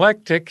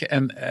dialectic,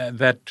 and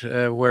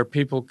where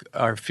people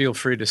feel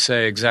free to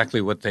say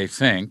exactly what they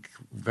think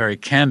very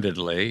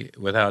candidly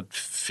without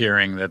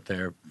fearing that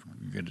they're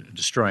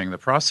destroying the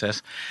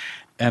process,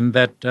 and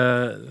that's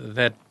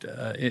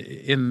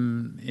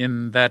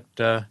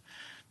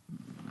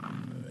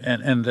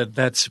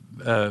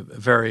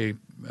very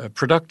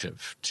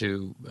productive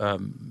to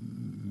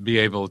be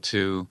able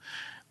to.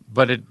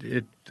 But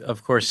it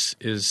of course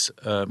is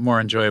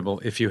more enjoyable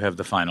if you have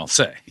the final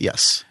say.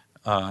 Yes.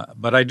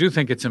 But I do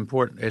think it's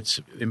important. It's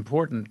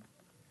important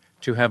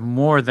to have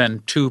more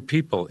than two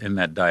people in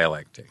that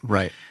dialectic,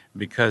 Right.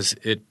 Because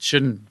it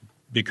shouldn't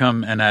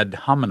become an ad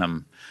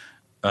hominem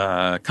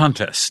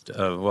contest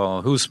of,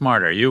 well, who's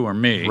smarter, you or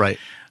me, Right.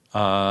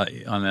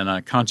 On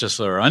a conscious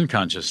or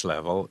unconscious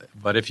level.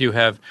 But if you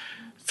have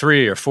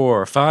 3 or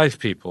 4 or 5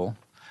 people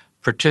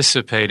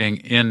participating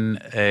in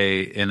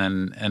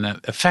an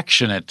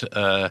affectionate,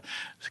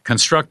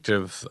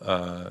 constructive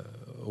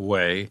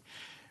way,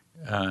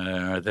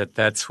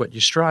 that's what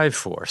you strive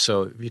for.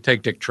 So if you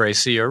take Dick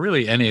Tracy or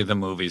really any of the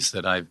movies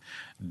that I've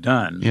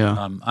done,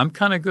 Yeah. I'm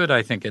kind of good,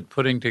 I think, at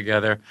putting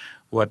together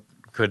what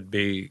could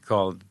be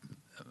called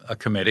a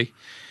committee.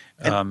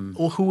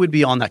 Well, who would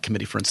be on that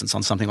committee, for instance,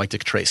 on something like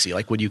Dick Tracy?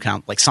 Like, would you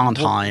count like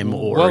Sondheim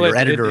or your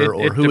editor,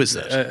 or who is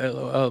it?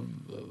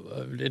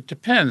 It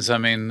depends. I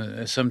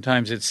mean,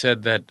 sometimes it's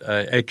said that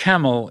a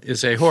camel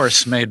is a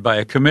horse made by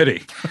a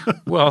committee.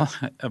 Well,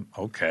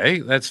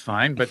 okay, that's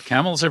fine, but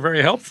camels are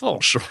very helpful.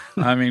 Sure.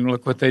 I mean,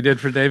 look what they did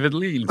for David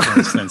Lean, for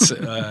instance.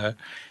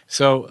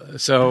 So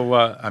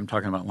I'm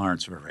talking about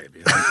Lawrence of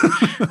Arabia.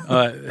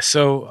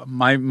 So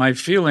my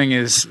feeling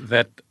is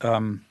that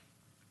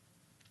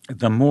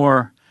the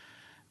more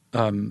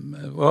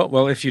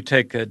well, if you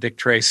take Dick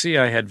Tracy,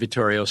 I had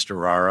Vittorio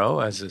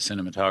Storaro as a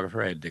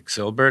cinematographer. I had Dick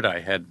Silbert. I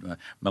had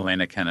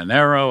Milena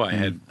Canonero. I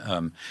had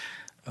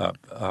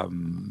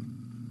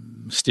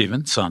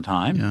Stephen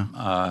Sondheim,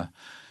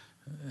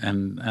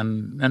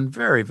 and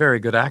very, very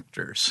good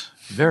actors.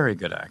 Very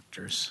good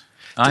actors.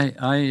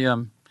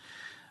 I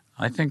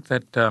think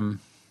that.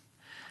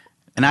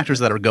 And actors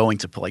that are going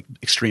to like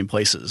extreme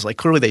places, like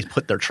clearly they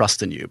put their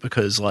trust in you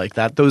because like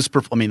that.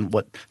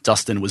 What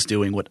Dustin was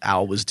doing, what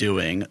Al was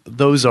doing,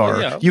 those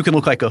are you can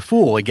look like a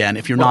fool again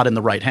if you're not in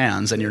the right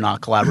hands and you're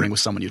not collaborating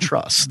with someone you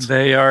trust.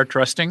 They are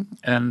trusting,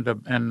 and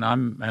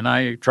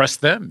I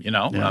trust them. You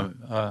know,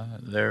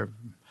 they're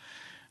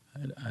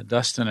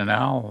Dustin and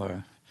Al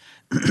are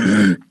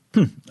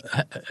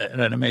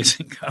an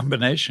amazing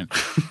combination.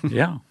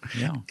 Yeah.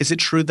 Is it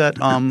true that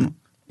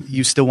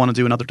you still want to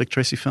do another Dick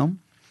Tracy film?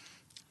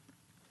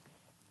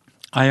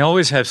 I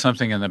always have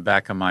something in the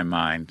back of my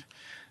mind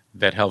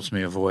that helps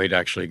me avoid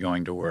actually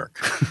going to work,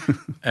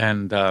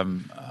 and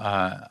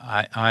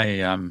I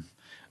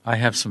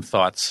have some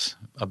thoughts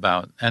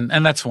about,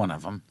 and that's one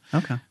of them.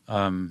 Okay.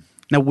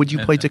 Now, would you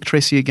play Dick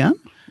Tracy again,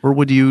 or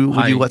would you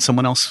let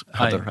someone else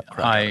have their crack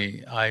at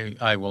it?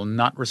 I will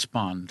not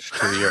respond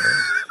to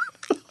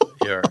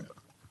your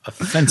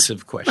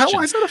offensive question.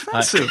 Why is that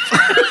offensive?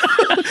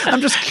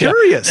 I'm just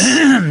curious.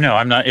 No,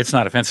 I'm not. It's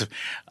not offensive.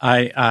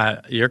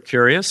 You're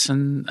curious,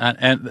 and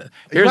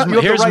here's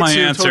my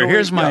answer. Totally,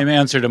 here's my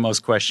answer to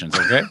most questions.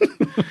 Okay.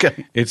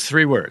 Okay. It's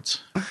 3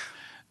 words.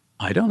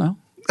 I don't know.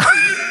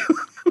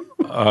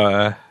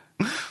 I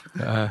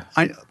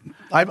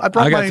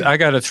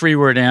got a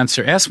 3-word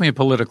answer. Ask me a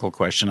political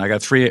question. I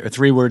got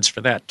three words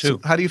for that too. So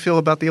how do you feel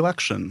about the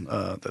election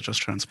that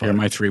just transpired? Here are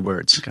my 3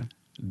 words. Okay.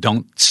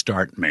 Don't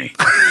start me.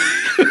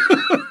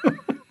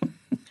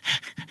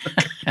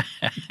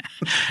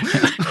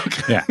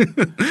 Yeah.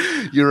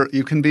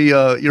 You can be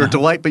you're a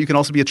delight, but you can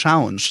also be a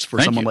challenge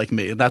for someone like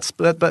me. That's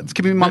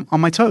keeping me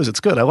on my toes. It's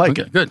good. I like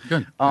it. Good.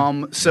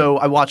 So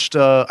I watched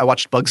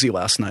Bugsy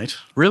last night.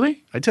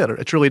 Really? I did.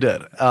 I truly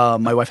did.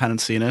 My wife hadn't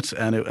seen it,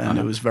 and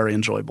it was very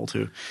enjoyable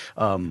to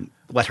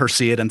let her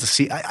see it and to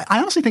see. I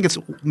honestly think it's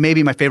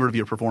maybe my favorite of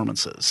your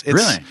performances.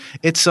 Really?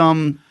 It's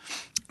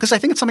because I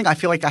think it's something I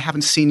feel like I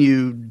haven't seen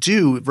you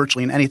do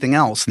virtually in anything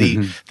else.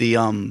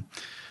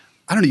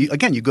 I don't know.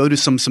 Again, you go to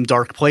some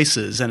dark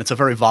places, and it's a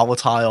very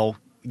volatile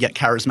yet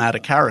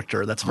charismatic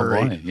character. That's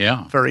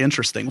very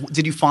interesting.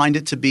 Did you find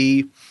it to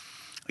be?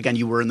 Again,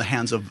 you were in the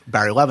hands of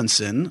Barry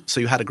Levinson, so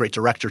you had a great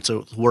director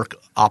to work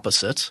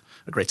opposite.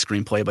 A great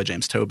screenplay by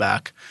James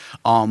Toback.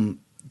 I'm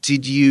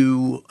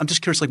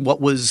just curious, like, what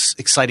was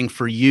exciting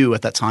for you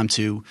at that time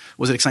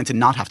was it exciting to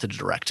not have to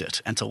direct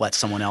it and to let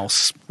someone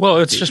else? Well,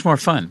 it's just more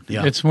fun.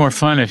 Yeah. It's more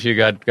fun if you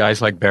got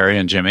guys like Barry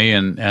and Jimmy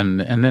and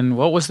then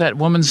what was that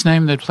woman's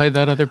name that played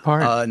that other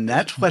part?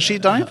 Annette. Has she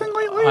done anything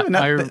lately?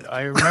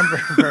 I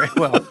remember very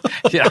well.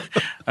 Yeah.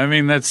 I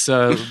mean, that's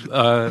a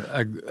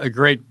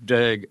great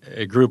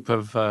a group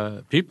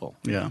of people.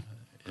 Yeah.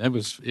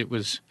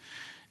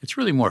 It's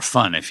really more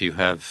fun if you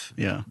have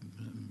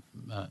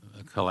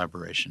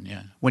collaboration.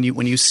 Yeah. When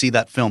you see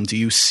that film, do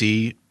you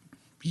see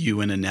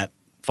you and Annette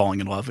falling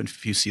in love? And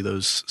if you see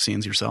those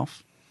scenes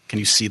yourself, can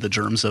you see the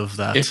germs of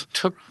that? It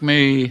took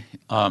me,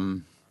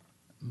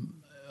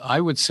 I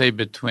would say,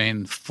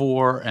 between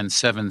 4 and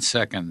 7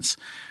 seconds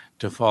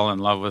to fall in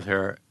love with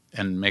her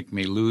and make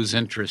me lose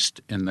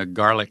interest in the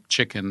garlic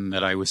chicken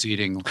that I was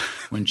eating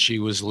when she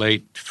was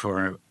late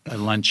for a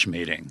lunch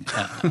meeting.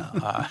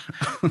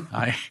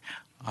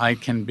 I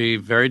can be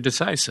very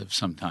decisive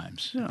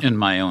sometimes. Yeah. In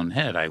my own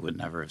head, I would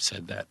never have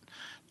said that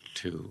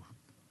to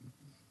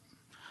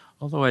 –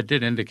 although I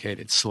did indicate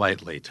it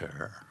slightly to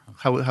her.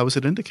 How was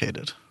it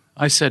indicated?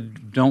 I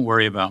said, don't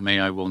worry about me.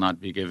 I will not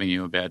be giving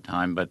you a bad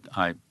time, but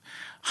I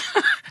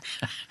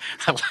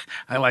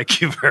like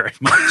you very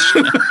much.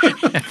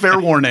 Fair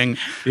warning.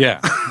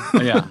 Yeah.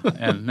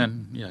 And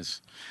then,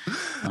 yes.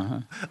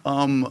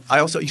 I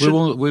also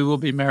we will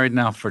be married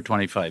now for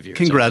 25 years.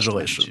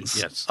 Congratulations.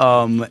 Yes.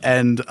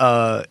 And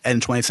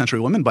 20th Century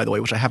Women, by the way,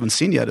 which I haven't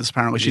seen yet, is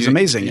apparently she's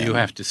amazing. You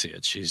have to see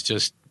it. She's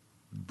just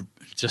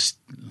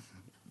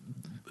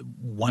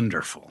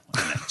wonderful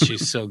in it.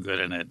 She's so good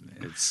in it.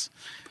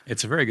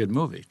 It's a very good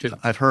movie too.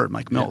 I've heard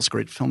Mike Mills,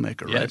 great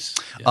filmmaker, right? Yes.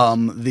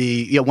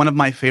 One of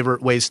my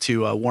favorite ways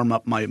to warm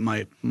up my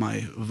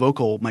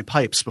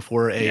pipes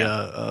before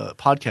a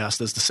podcast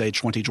is to say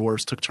 20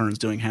 dwarves took turns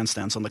doing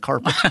handstands on the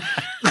carpet.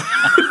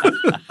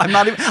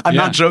 I'm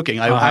not joking.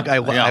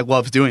 I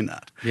love doing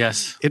that.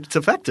 Yes, it's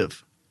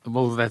effective.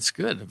 Well, that's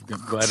good.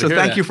 I'm glad so to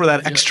hear thank you for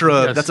that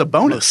extra. Yes. That's a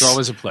bonus. It's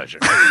always a pleasure.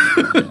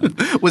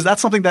 Was that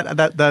something that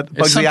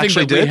Bugsy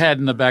actually did? We had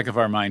in the back of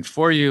our mind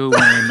for you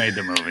when we made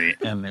the movie,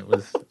 and it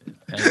was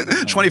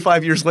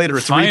 25 years later.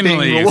 It's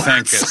finally you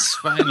thank us.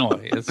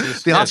 Finally, it's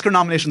just, the Oscar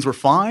nominations were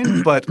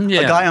fine, but a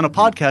guy on a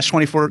podcast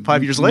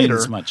 25 years later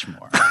means much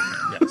more.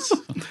 Yes.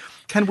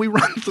 Can we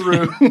run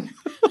through?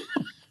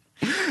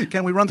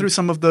 Can we run through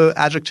some of the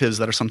adjectives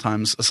that are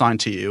sometimes assigned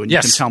to you, and you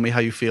can tell me how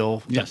you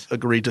feel? Yes.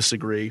 Agree,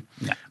 disagree.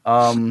 Yeah.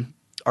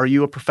 Are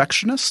you a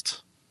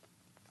perfectionist?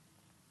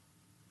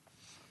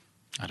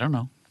 I don't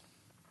know.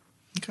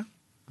 Okay.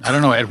 I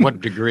don't know at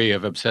what degree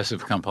of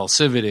obsessive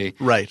compulsivity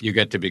you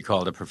get to be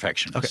called a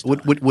perfectionist.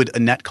 Okay. Would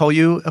Annette call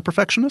you a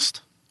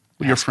perfectionist?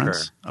 Would your Ask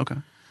friends? her. Okay.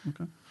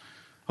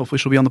 Hopefully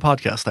she'll be on the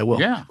podcast. I will.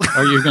 Yeah.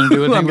 Are you going to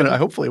do it? I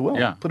hopefully will.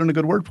 Yeah. Put in a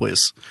good word,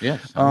 please.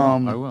 Yes,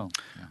 I will.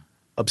 Yeah.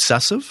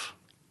 Obsessive?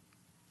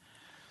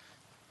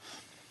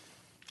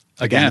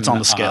 Again, it's on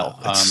the scale.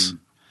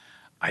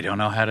 I don't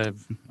know how to.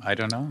 I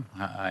don't know.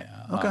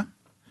 Okay.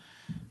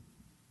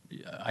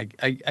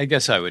 I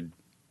guess I would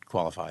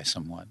qualify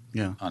somewhat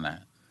on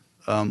that.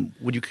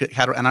 Would you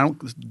and I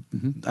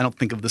don't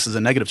think of this as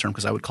a negative term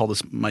because I would call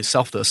this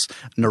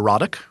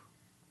neurotic.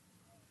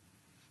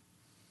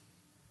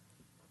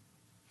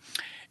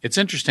 It's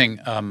interesting.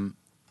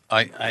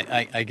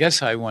 I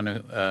guess I want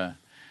to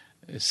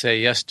say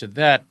yes to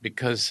that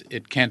because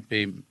it can't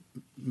be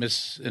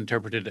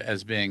misinterpreted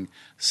as being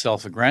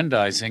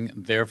self-aggrandizing.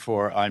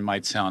 Therefore, I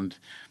might sound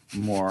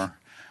more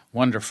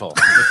wonderful.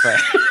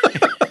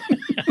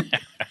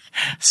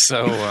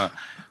 So,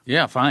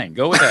 fine.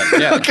 Go with that.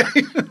 Yeah. Okay.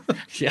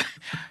 Yeah.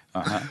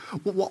 Uh-huh.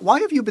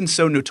 Why have you been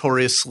so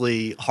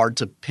notoriously hard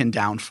to pin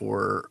down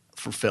for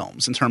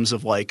films in terms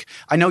of I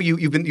know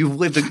you've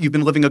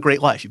been living a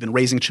great life. You've been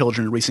raising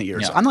children in recent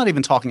years. Yeah. I'm not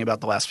even talking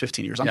about the last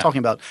 15 years. I'm talking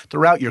about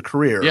throughout your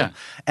career. Yeah.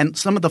 And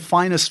some of the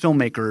finest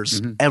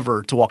filmmakers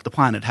ever to walk the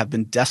planet have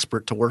been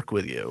desperate to work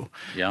with you.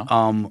 Yeah.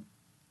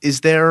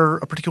 Is there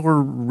a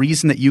particular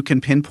reason that you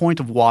can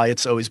pinpoint of why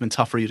it's always been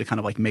tough for you to kind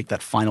of make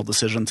that final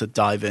decision to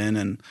dive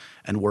in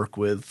and work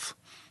with?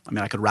 I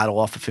mean, I could rattle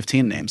off the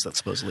 15 names that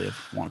supposedly have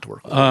wanted to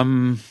work with.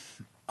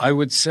 I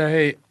would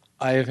say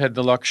I have had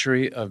the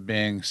luxury of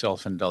being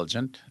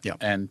self-indulgent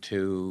and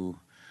to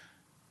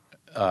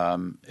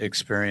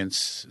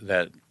experience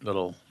that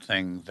little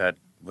thing that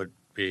would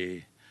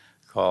be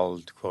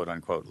called, quote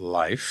unquote,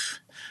 life.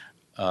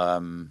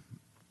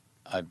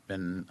 I've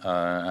been.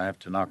 I have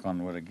to knock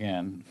on wood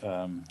again.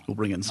 We'll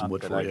bring in some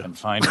wood for I you. can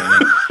find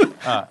any.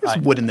 There's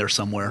wood in there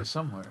somewhere.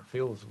 Somewhere. It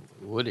feels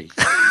woody.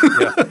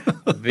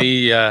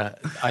 I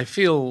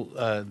feel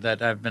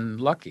that I've been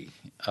lucky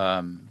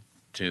to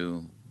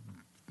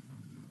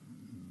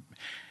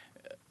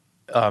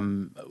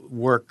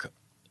work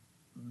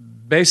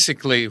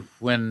basically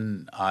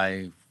when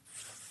I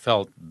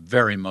felt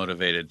very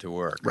motivated to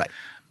work. Right.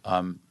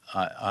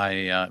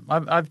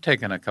 I've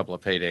taken a couple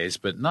of paydays,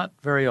 but not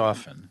very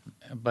often.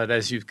 But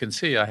as you can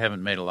see, I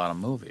haven't made a lot of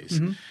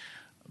movies.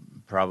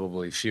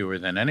 Probably fewer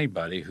than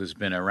anybody who's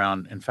been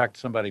around. In fact,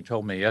 somebody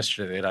told me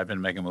yesterday that I've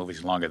been making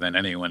movies longer than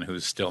anyone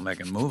who's still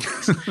making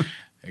movies.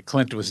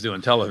 Clint was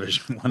doing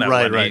television when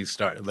he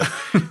started. But,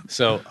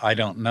 so I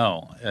don't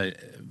know.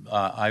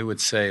 I would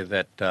say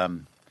that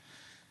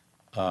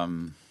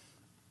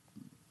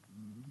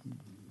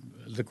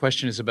the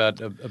question is about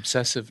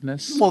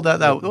obsessiveness. Well,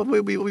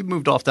 we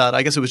moved off that.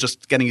 I guess it was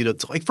just getting you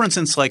to, like, for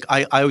instance, like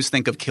I always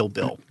think of Kill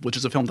Bill, which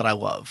is a film that I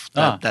love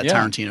that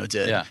Tarantino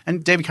did,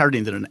 and David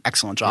Carradine did an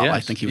excellent job. Yes, I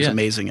think he was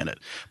amazing in it.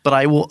 But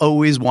I will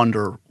always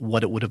wonder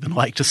what it would have been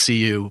like to see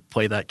you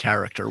play that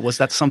character. Was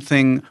that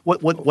something?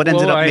 What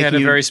ended up? I making had a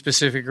you... very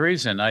specific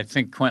reason. I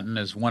think Quentin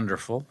is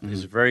wonderful. Mm-hmm.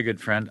 He's a very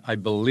good friend. I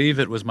believe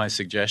it was my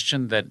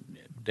suggestion that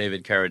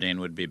David Carradine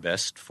would be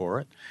best for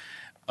it.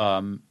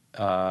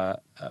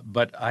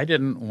 But I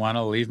didn't want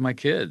to leave my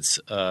kids.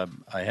 I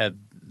have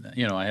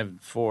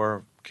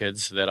 4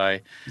 kids that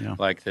I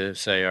like to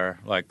say are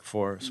like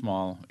 4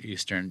 small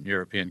Eastern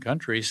European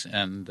countries,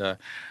 and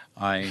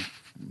I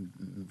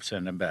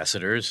send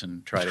ambassadors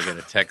and try to get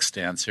a text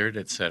answered,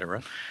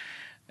 etc.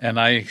 And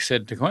I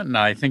said to Quentin,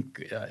 I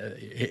think,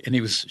 and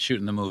he was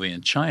shooting the movie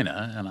in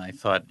China, and I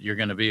thought, you're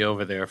going to be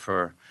over there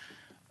for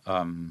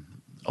a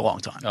long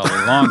time. A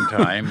long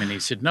time. And he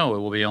said, no, it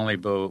will be only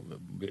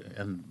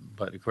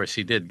But, of course,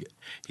 he did.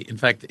 In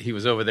fact, he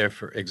was over there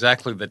for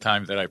exactly the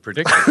time that I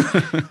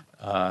predicted.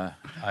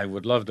 I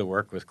would love to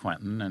work with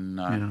Quentin,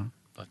 and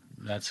but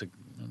that's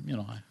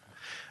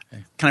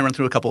Can I run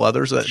through a couple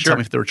others? Sure. Tell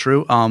me if they're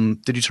true.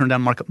 Did you turn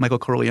down Michael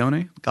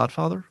Corleone,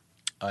 Godfather?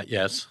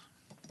 Yes.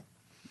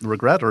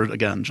 Regret, or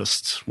again,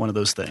 just one of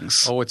those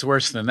things? Oh, it's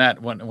worse than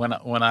that.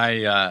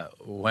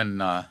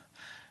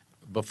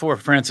 Before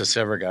Francis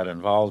ever got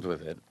involved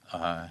with it,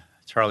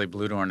 Charlie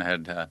Bluedorn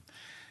had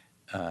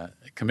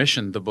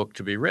commissioned the book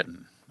to be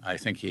written. I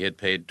think he had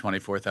paid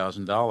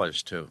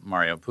 $24,000 to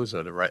Mario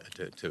Puzo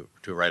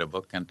to write a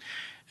book,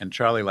 and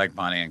Charlie liked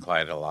Bonnie and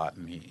Clyde a lot,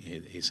 and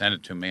he sent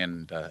it to me,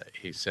 and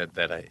he said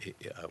that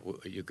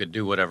you could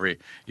do whatever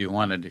you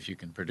wanted if you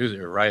can produce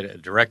it or write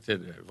it, direct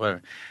it, or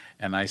whatever.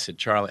 And I said,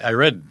 Charlie, I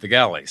read The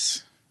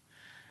Galleys,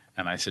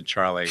 and I said,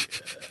 Charlie,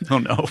 oh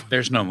no,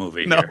 there's no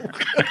movie here.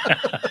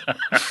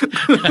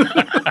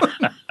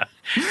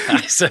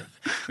 I said,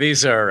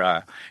 these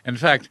are, in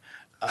fact.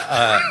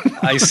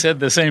 I said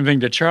the same thing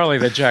to Charlie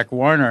that Jack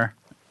Warner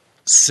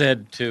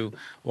said to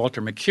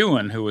Walter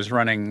McEwen, who was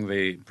running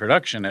the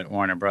production at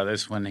Warner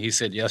Brothers, when he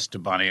said yes to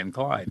Bonnie and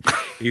Clyde.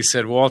 He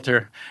said,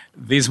 Walter,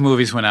 these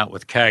movies went out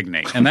with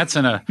Cagney. And that's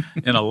in a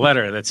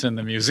letter that's in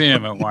the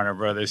museum at Warner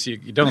Brothers. You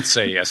don't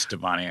say yes to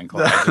Bonnie and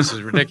Clyde. This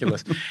is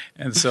ridiculous.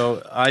 And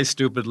so I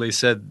stupidly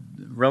said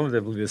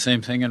relatively the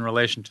same thing in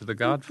relation to The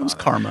Godfather. It was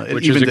karma.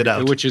 It evened it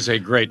out. Which is a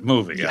great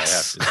movie,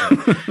 yes. I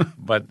have to say.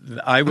 But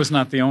I was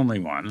not the only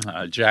one.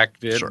 Jack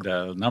did. Sure.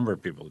 A number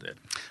of people did.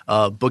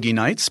 Boogie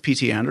Nights,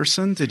 P.T.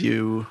 Anderson, did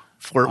you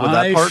flirt with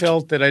that part? I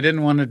felt that I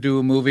didn't want to do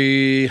a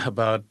movie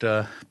about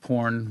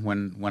porn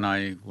when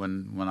I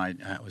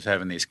was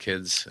having these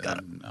kids,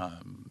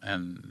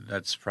 and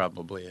that's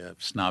probably a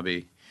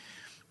snobby.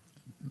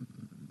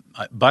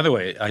 By the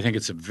way, I think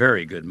it's a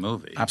very good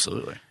movie.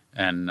 Absolutely.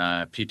 And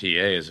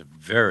PTA is a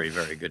very,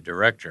 very good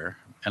director.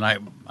 And I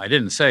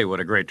didn't say what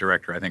a great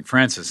director I think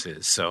Francis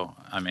is. So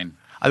I mean.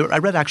 I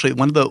read actually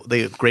one of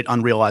the great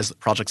unrealized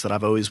projects that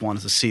I've always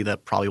wanted to see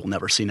that probably we'll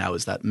never see now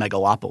is that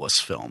Megalopolis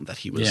film that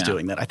he was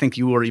doing. That I think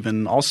you were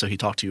even also he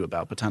talked to you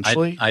about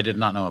potentially. I did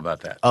not know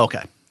about that. Oh, okay,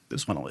 it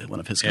was one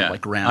of his kind of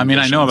like grand. I mean,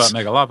 visions. I know about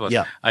Megalopolis.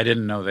 Yeah. I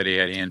didn't know that he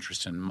had any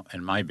interest in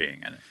my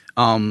being in it.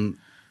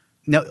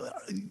 Now,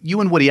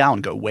 you and Woody Allen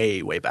go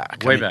way, way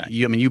back. Back.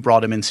 You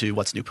brought him into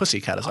What's New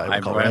Pussycat, as I recall. I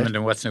brought him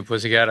into What's New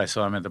Pussycat. I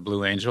saw him at the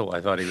Blue Angel. I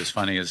thought he was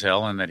funny as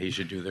hell, and that he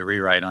should do the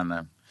rewrite on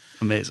the.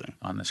 Amazing.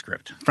 On the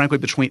script. Frankly,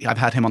 I've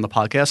had him on the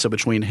podcast, so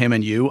between him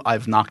and you,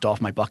 I've knocked off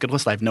my bucket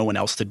list. I have no one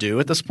else to do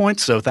at this point,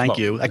 so thank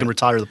you. I can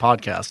retire the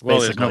podcast, well,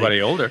 basically. There's nobody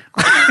older.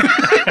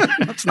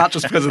 It's not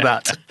just because of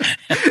that.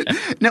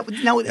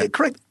 Now,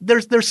 correct,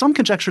 there's some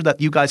conjecture that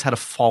you guys had a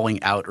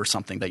falling out or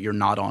something, that you're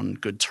not on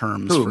good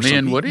terms. Who, me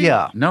and Woody?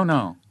 Yeah.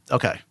 No.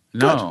 Okay.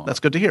 No. Good. That's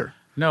good to hear.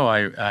 No,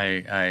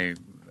 I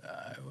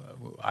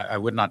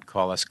would not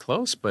call us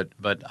close, but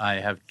I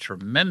have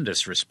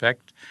tremendous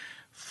respect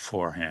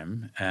for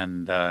him,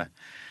 and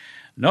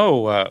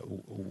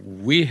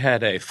we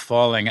had a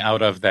falling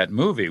out of that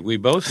movie. We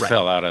both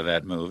fell out of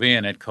that movie,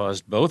 and it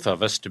caused both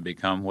of us to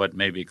become what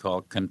may be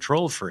called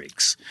control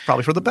freaks.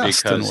 Probably for the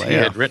best, because in a way, he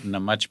had written a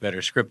much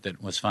better script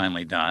that was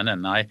finally done,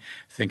 and I,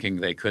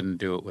 thinking they couldn't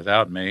do it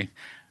without me,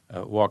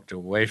 walked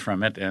away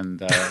from it, and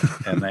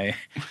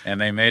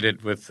they made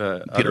it with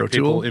other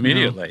people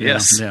immediately. Yeah.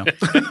 Yes. Yeah.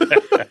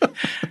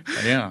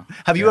 Yeah.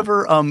 Have you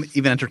ever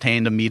even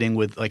entertained a meeting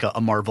with like a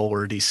Marvel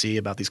or a DC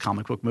about these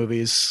comic book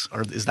movies?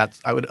 Or is that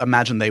 – I would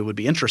imagine they would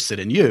be interesed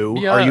in you.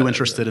 Yeah, Are you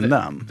interested in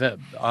them?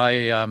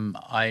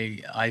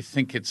 I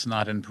think it's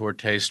not in poor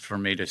taste for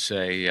me to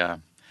say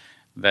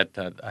that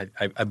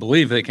I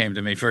believe they came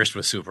to me first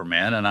with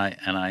Superman, and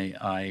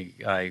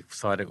I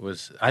thought it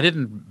was – I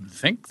didn't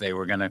think they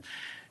were going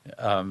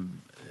to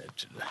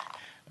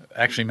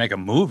actually make a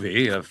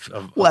movie of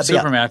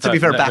Superman. Yeah. To be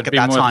fair, back at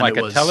that time, like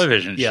it was a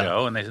television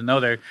show, and they said,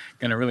 no, they're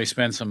going to really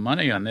spend some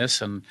money on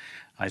this. And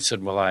I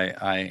said, well,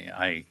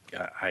 I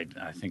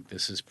think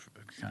this is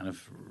kind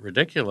of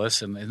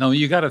ridiculous. And no,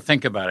 you got to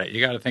think about it.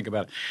 You got to think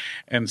about it.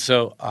 And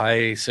so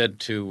I said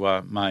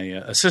to my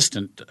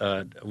assistant,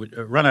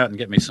 run out and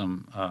get me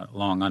some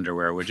long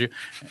underwear, would you?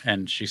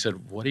 And she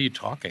said, what are you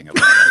talking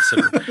about? I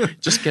said,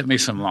 just get me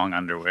some long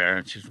underwear.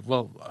 And she said,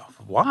 well,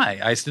 why?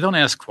 I said, don't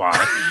ask why.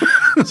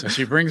 So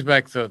she brings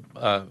back the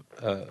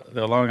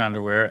long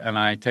underwear, and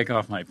I take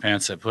off my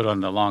pants. I put on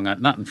the long,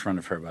 not in front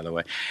of her, by the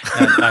way.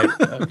 And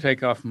I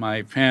take off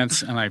my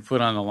pants, and I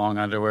put on the long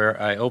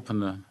underwear. I open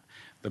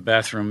the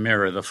bathroom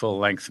mirror, the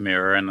full-length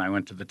mirror, and I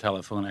went to the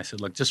telephone. I said,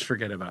 look, just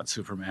forget about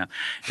Superman.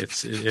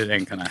 It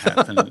ain't going to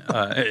happen.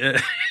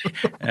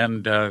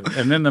 And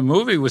then the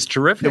movie was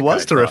terrific. It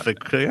was terrific.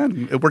 Yeah,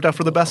 it worked out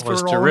for the best for all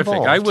terrific.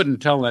 involved. I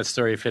wouldn't tell that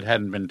story if it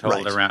hadn't been told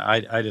Right. around.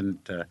 I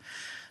didn't.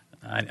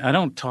 I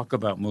don't talk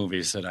about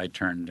movies that I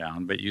turned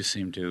down, but you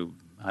seem to.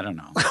 I don't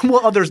know.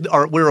 Well,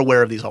 we're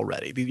aware of these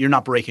already. You're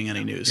not breaking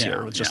any news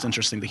here. It's just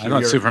interesting to hear.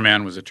 I thought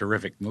Superman was a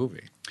terrific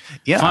movie.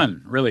 Yeah.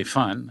 Fun, really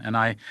fun. And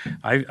I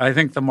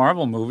think the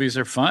Marvel movies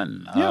are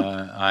fun.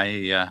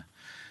 Yeah.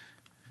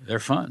 They're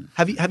fun.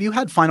 Have you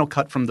had final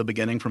cut from the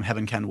beginning from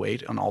Heaven Can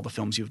Wait on all the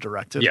films you've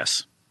directed?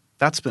 Yes.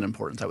 That's been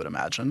important, I would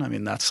imagine. I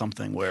mean, that's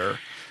something where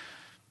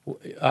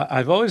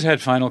I've always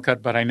had final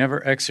cut, but I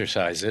never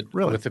exercise it.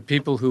 Really? With the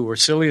people who were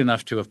silly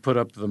enough to have put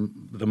up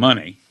the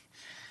money.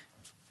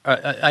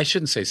 I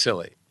shouldn't say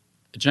silly.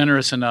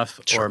 Generous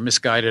enough or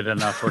misguided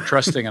enough or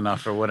trusting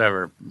enough or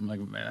whatever.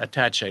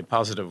 Attach a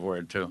positive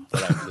word to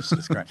what I've just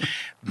described.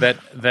 That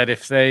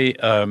if they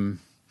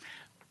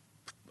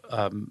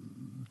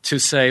to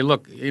say,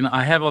 look,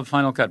 I have a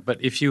final cut,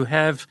 but if you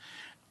have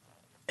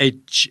a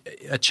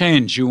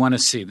change you want to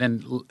see,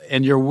 then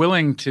and you're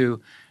willing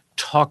to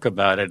talk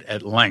about it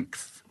at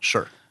length,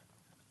 sure,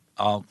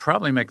 I'll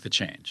probably make the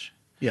change.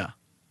 Yeah.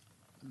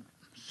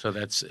 So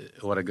that's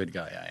what a good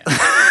guy I am.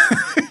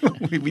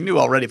 we knew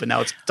already, but now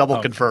it's double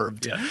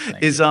confirmed. Yeah,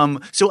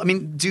 so I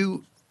mean,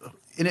 do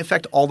in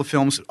effect all the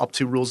films up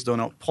to Rules Don't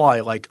Apply?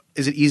 Like,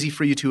 is it easy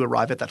for you to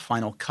arrive at that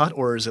final cut,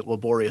 or is it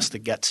laborious to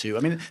get to? I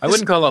mean, I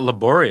wouldn't call it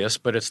laborious,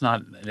 but it's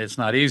not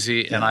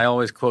easy. Yeah. And I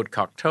always quote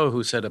Cocteau,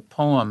 who said, "A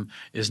poem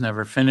is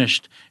never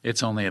finished;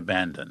 it's only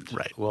abandoned."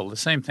 Right. Well, the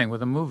same thing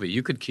with a movie.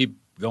 You could keep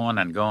going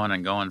and going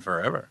and going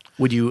forever.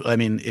 Would you? I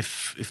mean,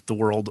 if the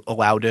world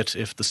allowed it,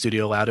 if the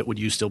studio allowed it, would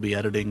you still be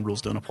editing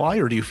Rules Don't Apply,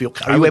 or do you feel?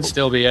 I would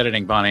still be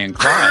editing Bonnie and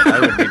Clyde. I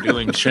would be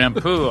doing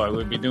Shampoo. I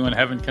would be doing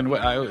Heaven Can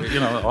Wait.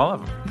 All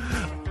of them.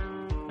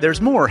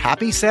 There's more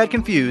Happy, Sad,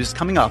 Confused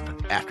coming up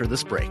after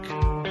this break.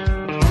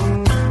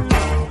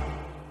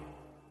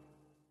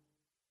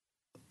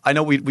 I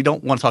know we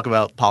don't want to talk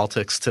about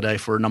politics today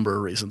for a number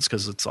of reasons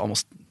because it's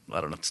almost – I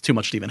don't know. It's too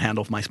much to even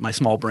handle for my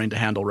small brain to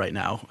handle right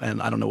now,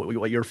 and I don't know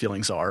what your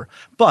feelings are.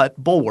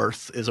 But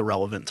Bulworth is a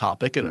relevant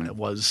topic, and it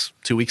was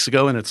 2 weeks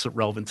ago, and it's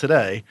relevant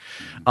today.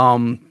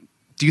 Do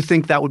you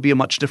think that would be a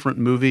much different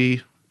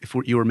movie if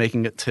you were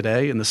making it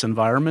today in this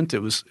environment? It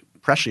was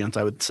prescient,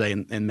 I would say,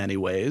 in many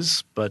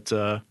ways. But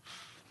I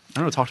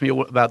don't know. Talk to me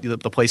about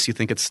the place you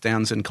think it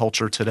stands in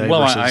culture today.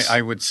 Well, versus...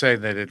 I would say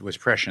that it was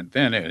prescient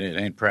then. It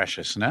ain't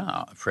precious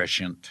now.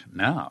 Prescient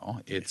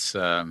now.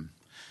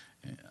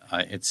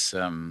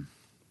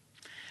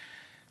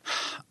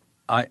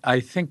 I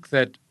think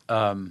that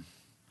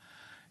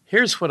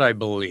here's what I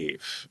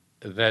believe,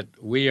 that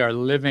we are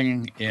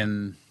living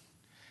in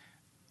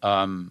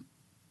an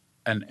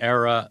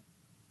era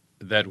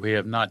that we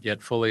have not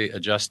yet fully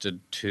adjusted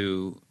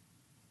to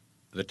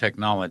the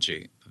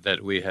technology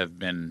that we have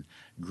been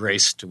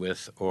graced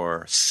with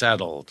or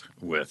saddled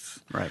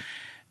with. Right.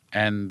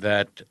 And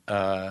that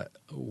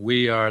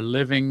we are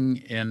living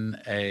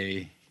in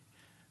a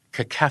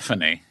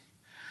cacophony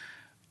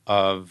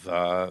of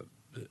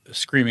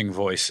screaming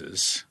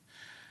voices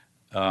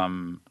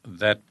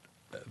that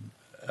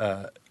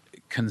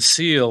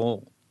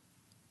conceal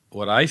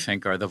what I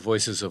think are the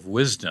voices of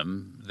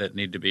wisdom that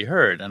need to be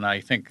heard. And I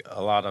think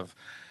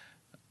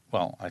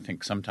I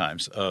think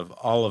sometimes of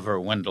Oliver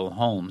Wendell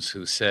Holmes,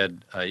 who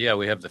said, yeah,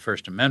 we have the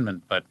First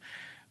Amendment, but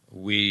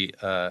we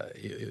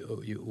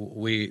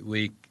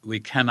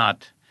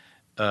cannot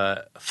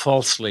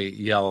falsely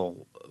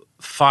yell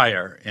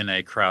fire in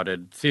a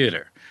crowded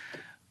theater.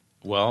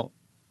 Well,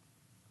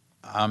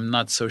 I'm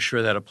not so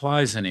sure that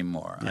applies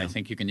anymore. Yeah. I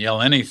think you can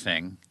yell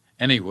anything,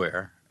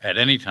 anywhere, at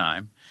any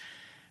time,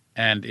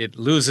 and it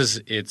loses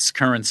its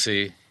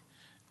currency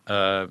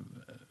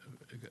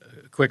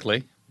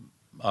quickly.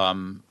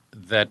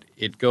 That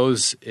it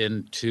goes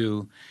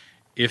into,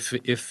 if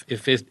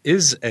it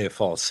is a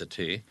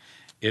falsity,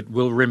 it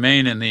will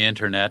remain in the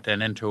internet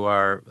and into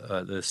our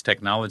this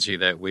technology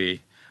that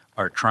we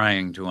are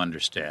trying to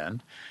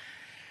understand,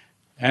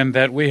 and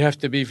that we have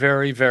to be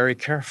very, very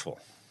careful,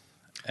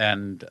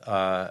 and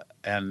that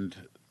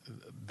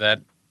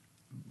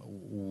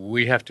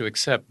we have to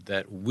accept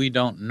that we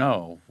don't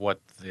know what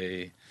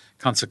the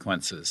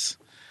consequences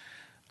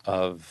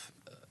of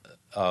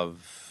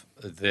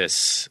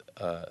this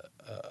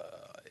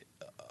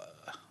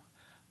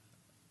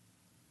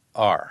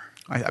are.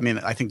 I mean,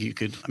 I think you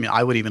could – I mean,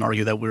 I would even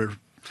argue that we're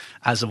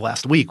as of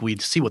last week, we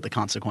see what the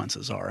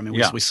consequences are. I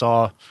mean, we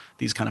saw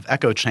these kind of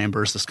echo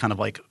chambers, this kind of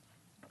like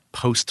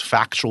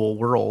post-factual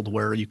world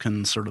where you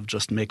can sort of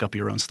just make up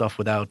your own stuff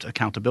without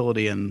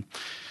accountability. And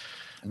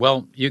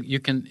well, you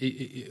can.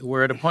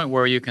 We're at a point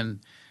where you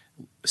can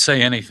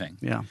say anything,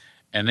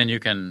 and then you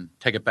can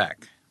take it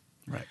back,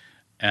 right?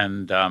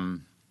 And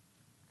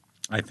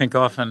I think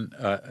often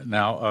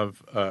now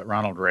of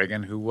Ronald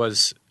Reagan, who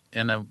was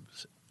in an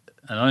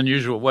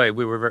unusual way.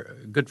 We were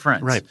very good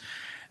friends, right?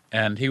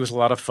 And he was a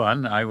lot of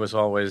fun. I was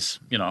always,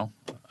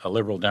 a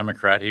liberal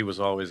Democrat. He was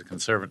always a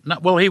conservative.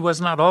 He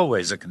was not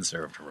always a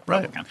conservative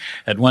Republican.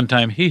 Right. At one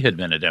time, he had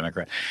been a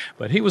Democrat.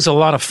 But he was a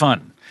lot of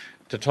fun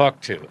to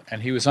talk to,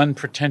 and he was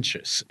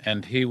unpretentious,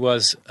 and he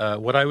was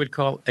what I would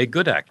call a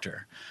good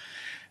actor.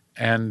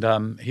 And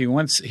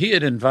he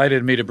had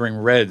invited me to bring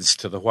Reds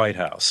to the White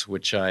House,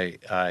 which I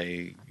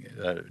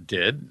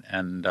did,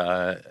 and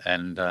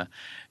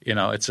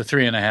it's a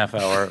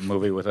 3.5-hour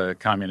movie with a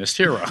communist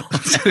hero.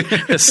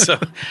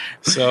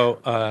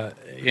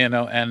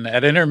 And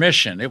at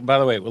intermission, by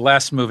the way, the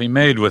last movie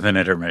made with an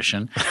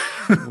intermission,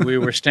 we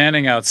were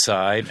standing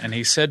outside, and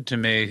he said to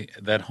me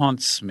that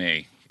haunts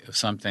me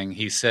something.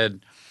 He said,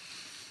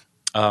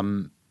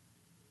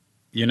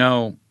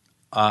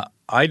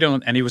 I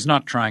don't, and he was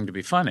not trying to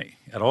be funny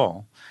at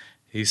all.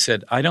 He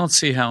said, I don't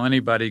see how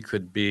anybody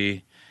could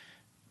be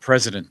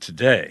president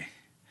today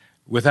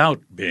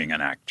without being an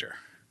actor.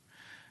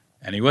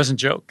 And he wasn't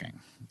joking.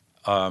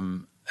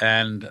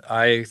 And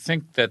I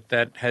think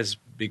that has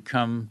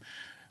become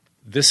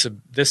this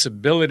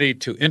ability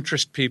to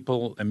interest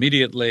people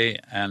immediately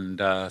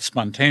and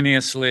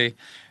spontaneously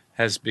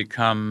has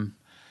become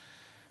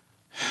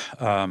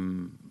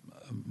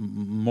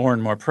more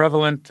and more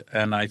prevalent,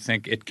 and I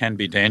think it can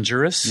be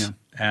dangerous. Yeah.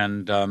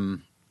 And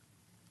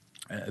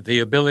the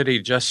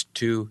ability just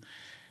to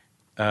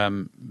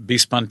be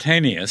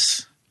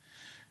spontaneous,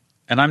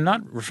 and I'm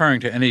not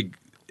referring to any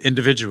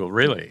individual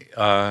really,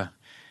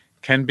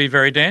 can be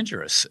very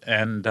dangerous.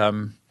 And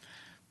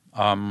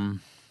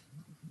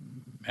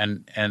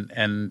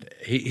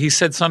he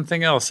said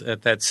something else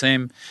at that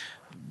same.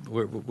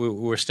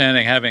 We're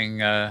standing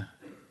having a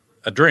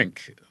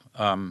drink.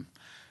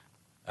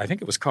 I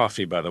think it was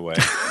coffee, by the way,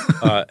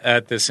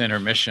 at this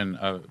intermission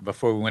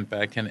before we went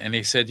back in. And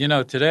he said,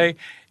 today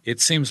it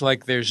seems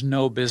like there's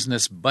no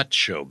business but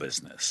show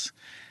business.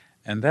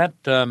 And that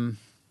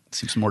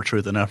seems more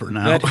true than ever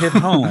now. That hit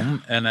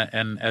home.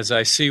 And as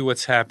I see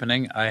what's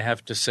happening, I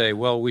have to say,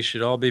 well, we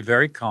should all be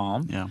very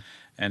calm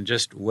and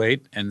just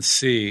wait and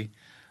see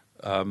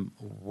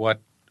what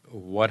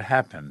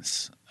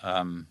happens.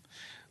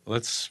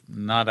 Let's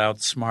not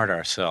outsmart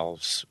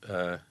ourselves.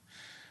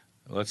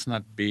 Let's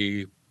not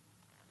be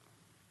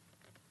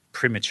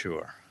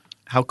premature.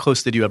 How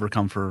close did you ever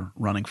come for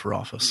running for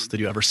office? Did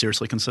you ever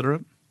seriously consider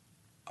it?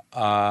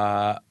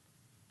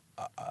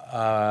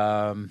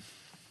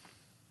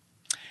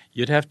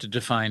 You'd have to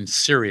define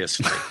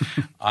seriously.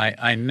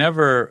 I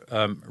never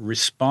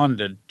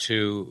responded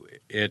to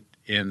it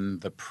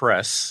in the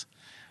press.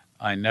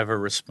 I never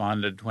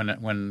responded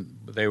when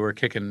they were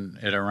kicking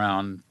it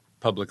around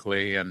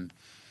publicly, and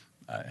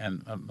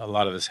a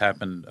lot of this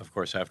happened, of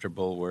course, after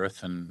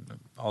Bulworth, and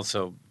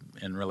also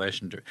in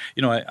relation to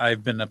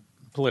I've been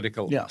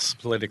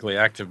politically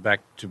active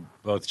back to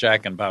both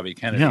Jack and Bobby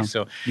Kennedy. Yeah.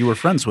 So you were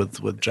friends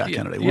with Jack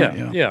Kennedy, weren't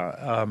you?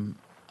 Yeah.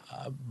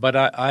 But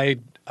I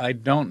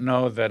don't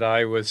know that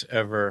I was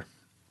ever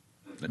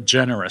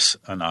generous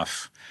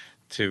enough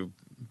to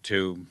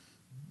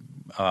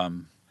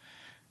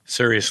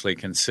seriously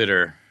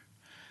consider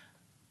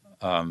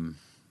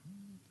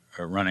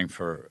running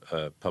for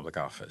public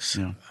office.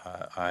 Yeah.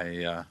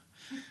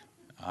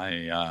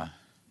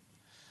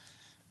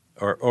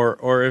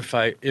 Or if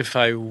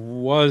I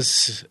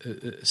was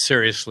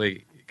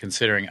seriously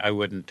considering, I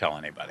wouldn't tell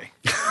anybody.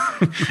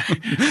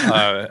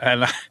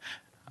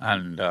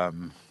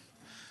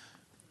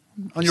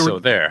 So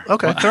there.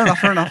 Okay,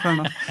 fair enough.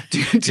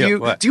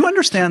 Do you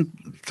understand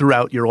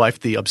throughout your life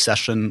the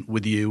obsession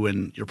with you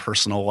and your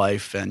personal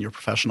life and your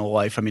professional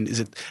life? I mean,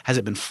 has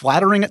it been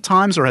flattering at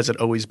times, or has it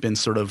always been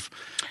sort of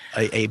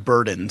a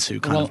burden to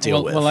kind of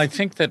deal with? Well, I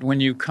think that when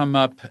you come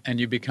up and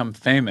you become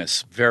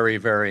famous very,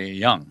 very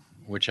young,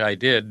 which I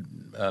did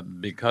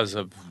because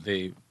of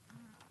the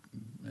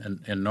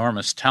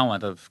enormous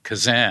talent of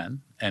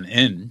Kazan and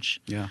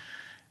Inge. Yeah.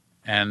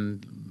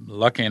 And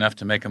lucky enough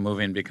to make a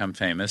movie and become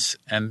famous.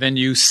 And then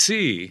you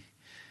see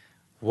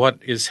what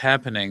is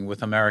happening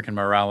with American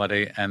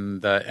morality,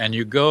 and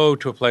you go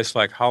to a place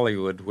like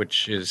Hollywood,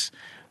 which is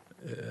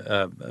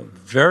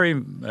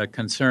very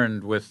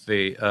concerned with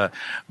the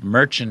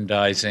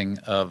merchandising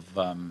of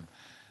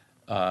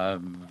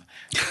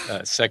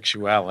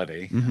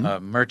sexuality,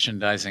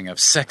 merchandising of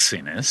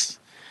sexiness.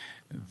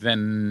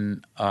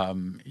 Then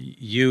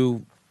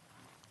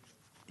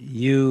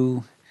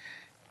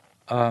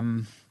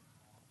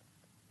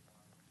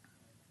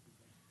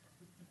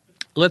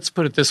let's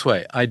put it this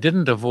way. I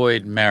didn't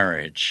avoid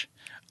marriage.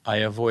 I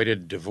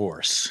avoided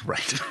divorce.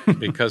 Right.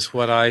 Because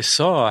what I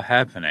saw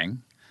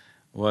happening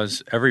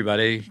was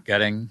everybody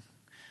getting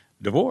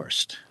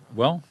divorced.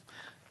 Well,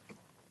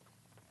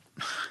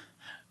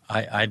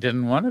 I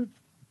didn't want to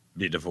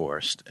be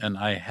divorced, and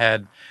I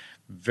had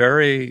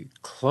very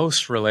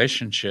close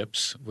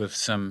relationships with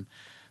some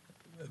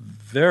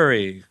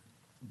very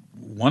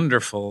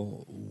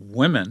wonderful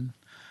women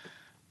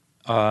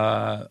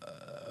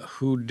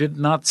who did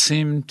not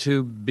seem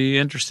to be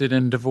interested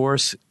in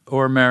divorce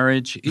or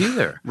marriage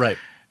either. Right.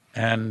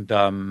 And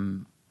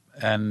then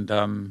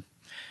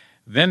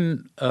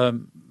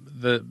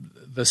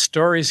the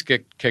stories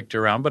get kicked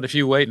around. But if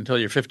you wait until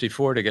you're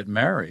 54 to get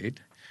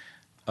married,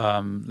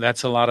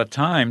 that's a lot of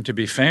time to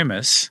be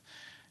famous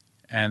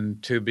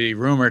and to be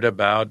rumored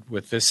about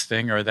with this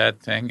thing or that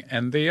thing.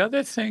 And the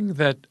other thing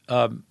that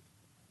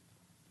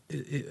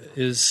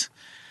is,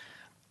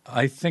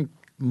 I think,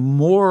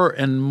 more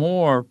and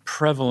more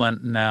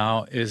prevalent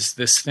now is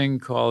this thing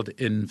called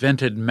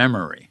invented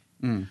memory.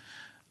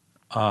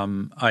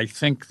 I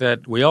think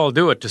that we all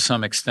do it to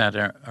some extent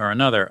or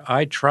another.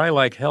 I try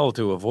like hell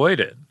to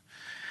avoid it.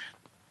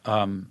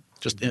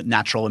 Just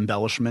natural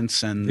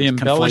embellishments and the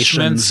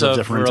embellishments of of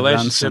different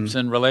relationships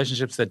and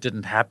relationships that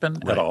didn't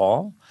happen at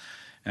all.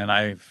 And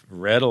I've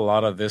read a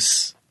lot of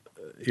this,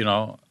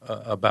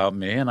 about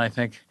me, and I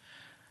think,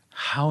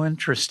 how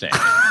interesting.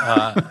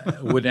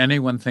 Would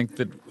anyone think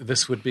that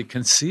this would be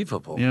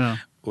conceivable? Yeah.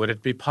 Would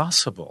it be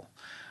possible?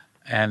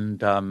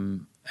 And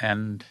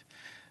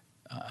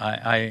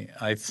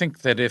I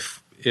think that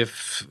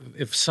if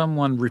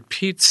someone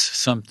repeats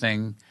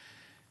something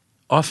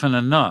often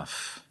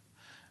enough,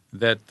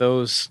 that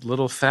those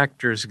little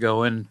factors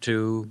go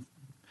into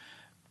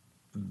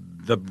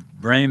the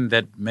brain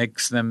that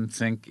makes them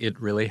think it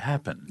really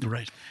happened.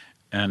 Right.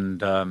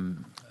 And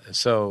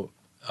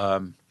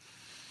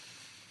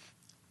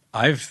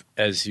I've,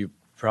 as you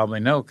probably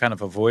know, kind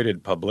of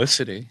avoided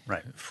publicity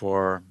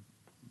for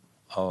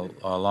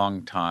a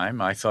long time.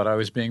 I thought I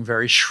was being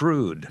very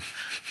shrewd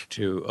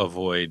to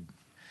avoid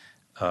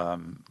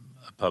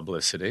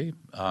publicity.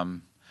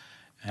 And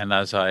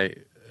as I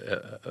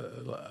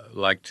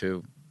like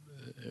to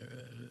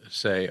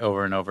say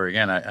over and over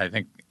again, I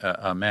think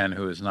a man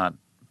who is not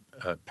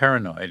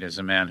paranoid is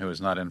a man who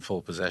is not in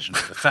full possession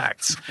of the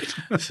facts.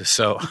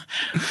 So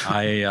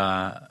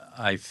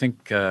I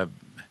think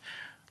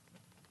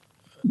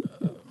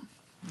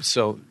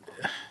so.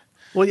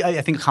 Well,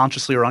 I think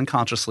consciously or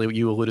unconsciously,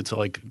 you alluded to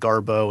like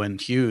Garbo and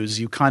Hughes.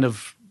 You kind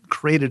of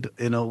created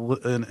in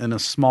a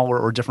smaller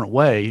or different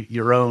way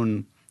your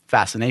own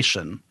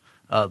fascination,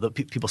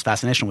 people's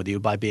fascination with you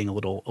by being a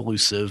little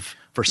elusive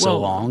for so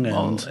long.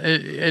 And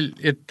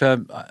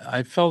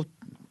I felt,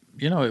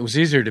 it was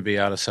easier to be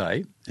out of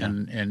sight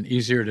and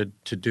easier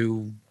to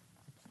do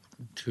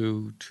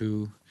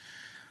to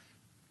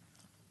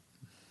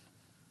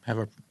have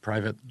a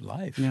private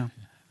life. Yeah.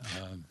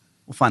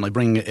 Well, finally,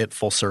 bringing it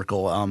full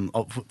circle.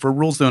 For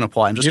rules don't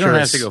apply. I'm just you don't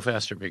curious. have to go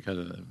faster because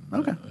of the.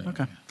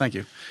 Okay. Thank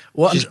you.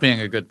 Well, she's being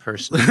a good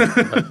person,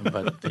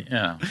 but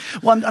yeah.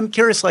 Well, I'm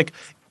curious. Like,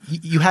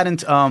 you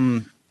hadn't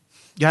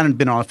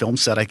been on a film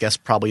set, I guess,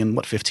 probably in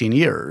 15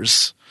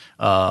 years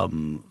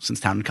since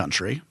Town and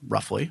Country,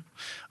 roughly.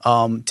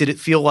 Did it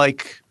feel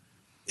like?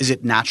 Is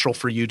it natural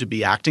for you to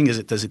be acting?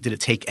 Did it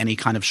take any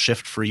kind of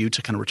shift for you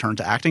to kind of return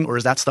to acting, or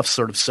is that stuff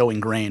sort of so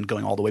ingrained,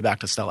 going all the way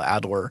back to Stella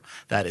Adler,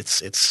 that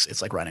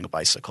it's like riding a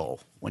bicycle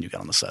when you get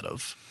on the set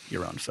of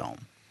your own film?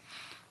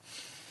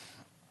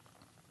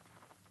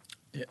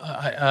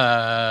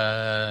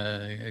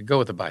 Go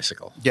with the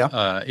bicycle.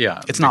 Yeah,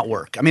 yeah. It's not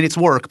work. I mean, it's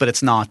work, but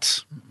it's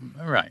not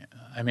right.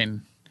 I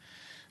mean,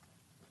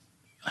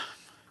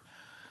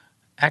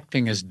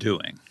 acting is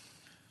doing.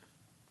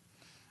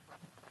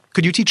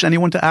 Could you teach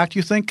anyone to act,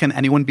 you think? Can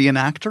anyone be an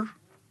actor?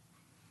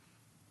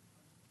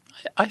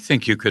 I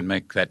think you could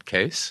make that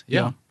case.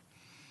 Yeah.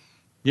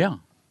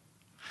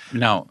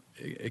 Now,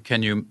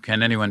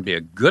 can anyone be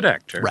a good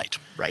actor? Right.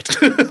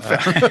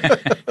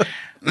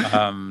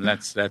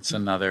 That's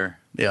another.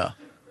 Yeah.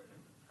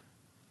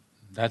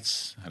 I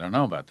don't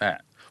know about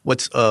that.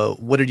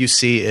 What did you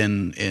see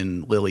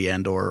in Lily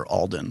and/or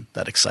Alden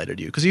that excited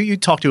you? Because you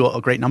talked to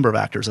a great number of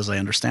actors, as I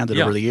understand it,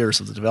 over the years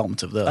of the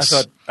development of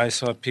this. I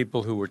saw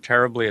people who were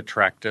terribly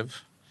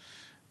attractive,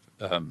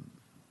 the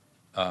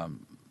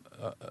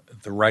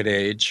right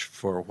age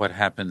for what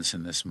happens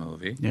in this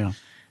movie. Yeah,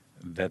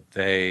 that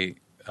they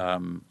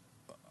are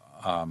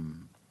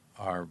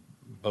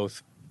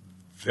both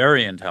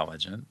very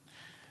intelligent,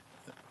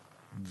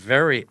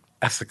 very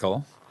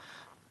ethical.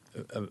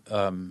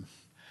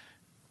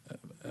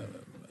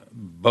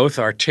 Both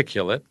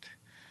articulate,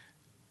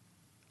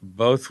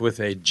 both with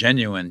a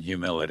genuine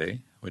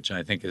humility, which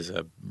I think is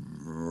a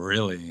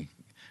really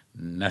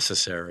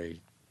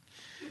necessary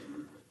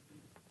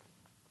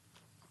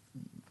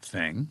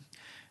thing,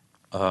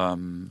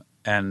 and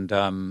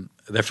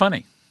they're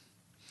funny.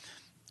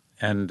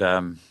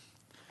 And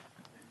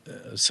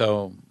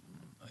so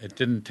it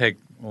didn't take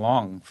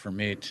long for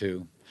me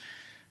to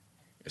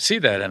see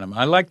that in them.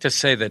 I like to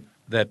say that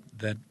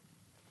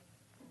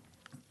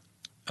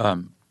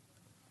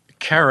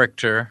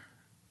character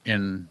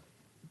in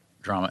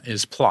drama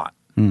is plot.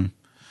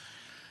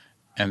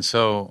 And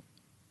so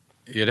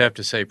you'd have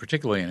to say,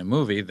 particularly in a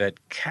movie, that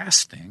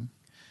casting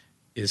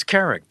is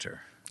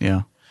character.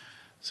 Yeah.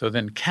 So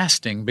then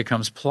casting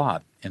becomes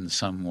plot in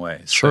some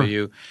ways. Sure.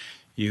 So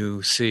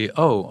you see,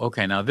 oh,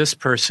 okay, now this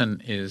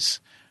person is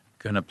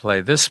going to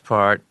play this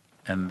part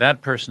and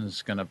that person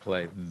is going to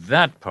play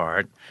that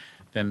part.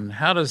 Then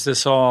how does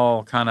this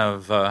all kind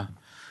of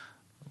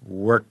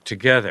work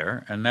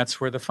together? And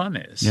that's where the fun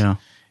is. Yeah.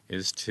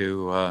 Is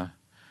to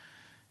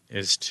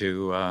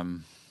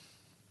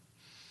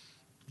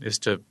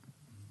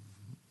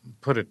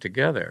put it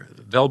together.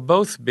 They'll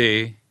both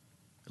be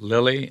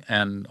Lily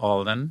and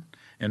Alden.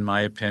 In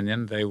my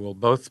opinion, they will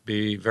both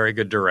be very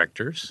good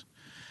directors.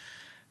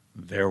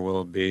 There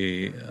will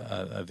be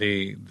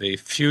the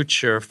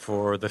future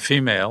for the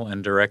female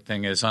in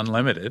directing is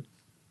unlimited,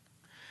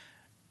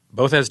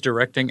 both as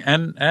directing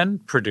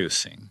and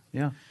producing.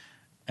 Yeah.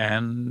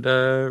 And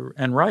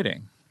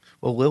writing.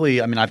 Well,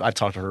 Lily, I mean, I've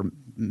talked to her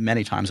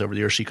many times over the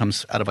years. She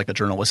comes out of like a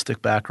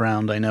journalistic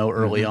background, I know,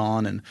 early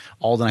on. And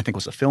Alden, I think,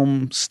 was a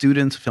film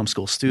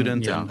school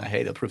student. Yeah. And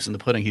hey, the proof's in the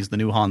pudding. He's the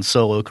new Han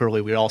Solo.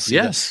 Curly, we all see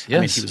Yes, that. I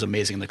mean, yes. he was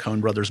amazing in the Coen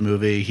Brothers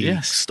movie. He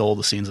stole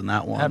the scenes in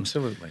that one.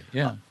 Absolutely,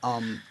 yeah.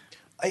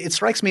 It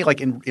strikes me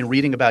like in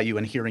reading about you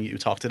and hearing you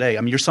talk today,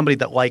 I mean, you're somebody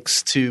that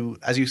likes to,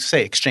 as you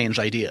say, exchange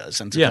ideas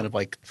and to kind of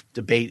like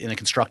debate in a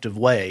constructive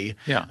way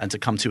and to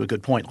come to a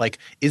good point. Like,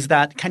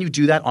 can you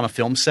do that on a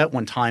film set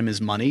when time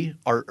is money?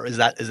 Or is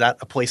that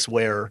a place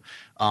where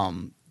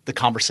the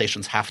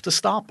conversations have to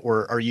stop?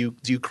 Or do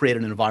you create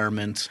an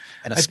environment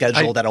and a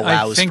schedule that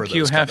allows for those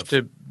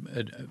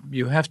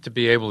you have to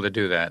be able to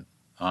do that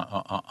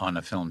on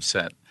a film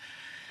set.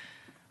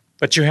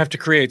 But you have to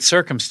create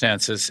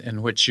circumstances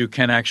in which you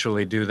can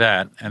actually do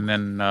that, and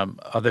then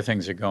other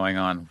things are going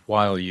on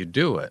while you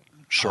do it.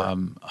 Sure.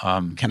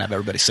 Can't have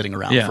everybody sitting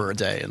around for a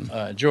day.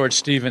 And George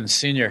Stevens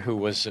Sr., who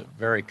was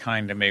very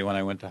kind to me when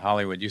I went to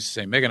Hollywood, used to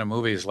say, making a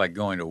movie is like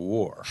going to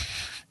war.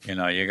 You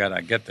know, you got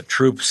to get the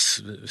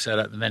troops set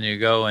up, and then you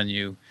go and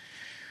you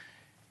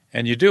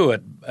do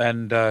it.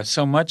 And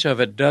so much of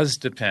it does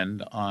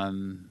depend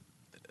on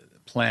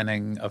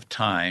planning of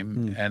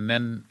time and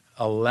then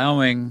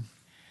allowing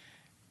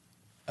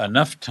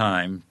enough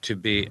time to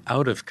be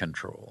out of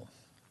control,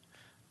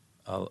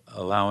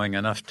 allowing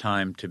enough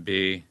time to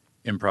be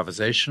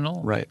improvisational,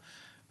 right,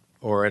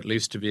 or at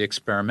least to be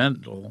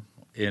experimental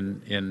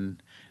in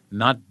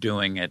not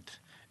doing it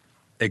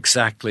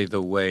exactly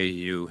the way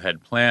you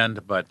had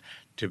planned, but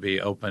to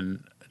be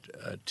open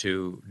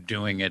to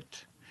doing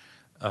it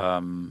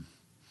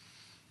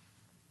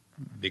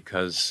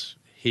because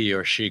he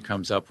or she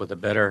comes up with a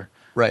better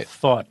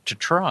thought to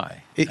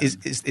try.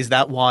 Is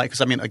that why? Because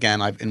I mean, again,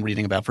 I've been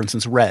reading about, for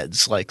instance,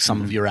 Reds. Like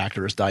some of your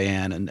actors,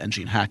 Diane and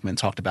Gene Hackman,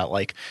 talked about.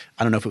 Like,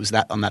 I don't know if it was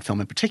that on that film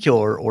in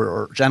particular,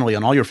 or generally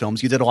on all your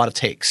films, you did a lot of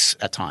takes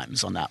at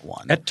times on that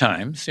one. At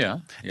times, yeah.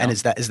 And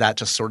is that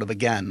just sort of,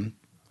 again,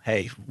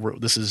 hey,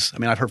 this is? I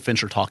mean, I've heard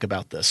Fincher talk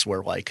about this,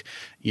 where like,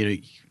 you know,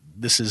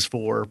 this is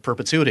for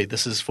perpetuity.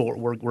 This is for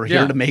we're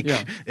here to make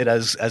it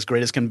as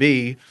great as can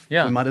be.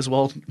 Yeah. We might as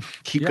well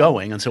keep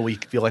going until we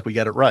feel like we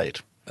get it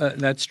right.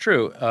 That's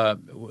true.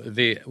 With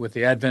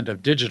the advent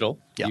of digital,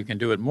 you can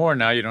do it more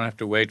now. You don't have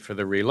to wait for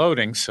the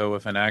reloading. So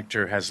if an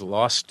actor has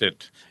lost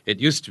it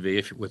used to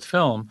be with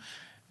film,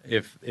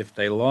 if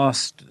they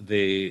lost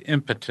the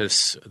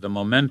impetus, the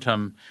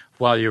momentum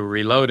while you were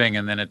reloading,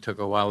 and then it took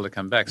a while to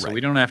come back. So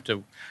we don't have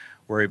to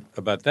worry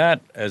about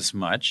that as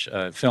much.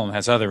 Film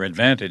has other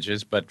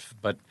advantages, but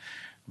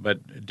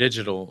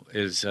digital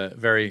is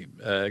very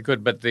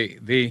good. But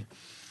the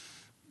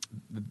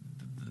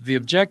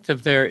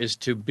objective there is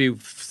to be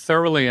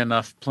thoroughly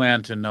enough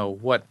planned to know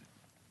what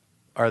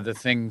are the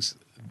things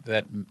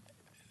that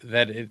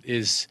it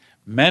is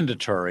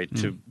mandatory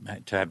to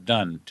have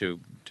done to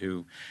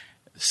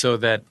so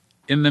that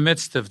in the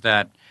midst of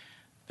that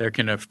there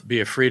can be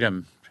a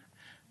freedom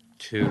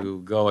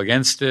to go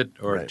against it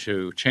or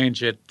to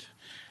change it,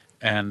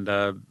 and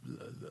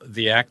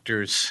the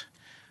actors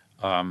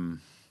and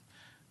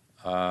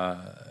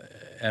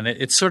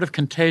it's sort of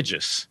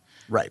contagious,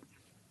 right?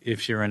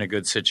 If you're in a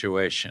good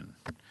situation.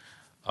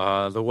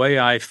 The way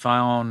I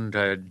found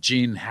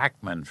Gene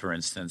Hackman, for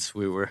instance,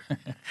 we were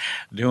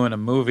doing a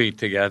movie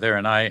together,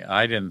 and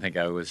I didn't think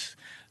I was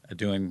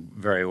doing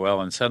very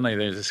well, and suddenly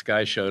there's this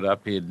guy showed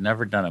up. He had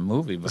never done a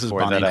movie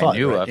before that I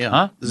knew of.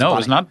 Yeah. No, it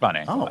was not Bonnie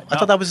and Clyde. I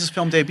thought that was his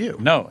film debut.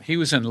 No, he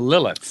was in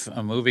Lilith,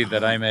 a movie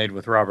that I made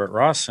with Robert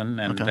Rawson,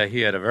 and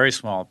he had a very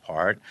small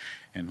part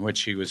in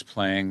which he was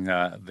playing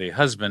the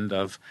husband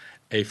of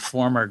a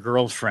former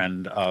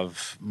girlfriend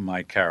of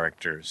my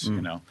characters,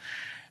 you know.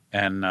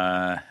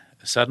 And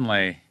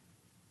suddenly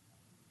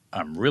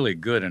I'm really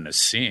good in a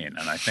scene,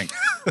 and I think,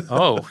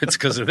 oh, it's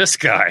because of this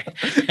guy.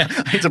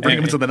 I need to bring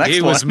him to the next one.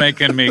 He was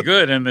making me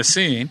good in the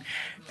scene,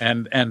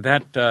 and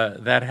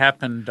that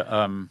happened.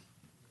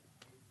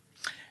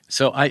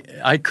 So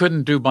I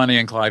couldn't do Bonnie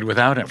and Clyde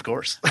without him. Of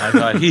course. I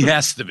thought he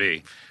has to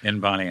be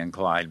in Bonnie and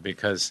Clyde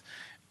because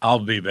I'll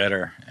be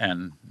better,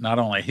 and not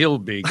only he'll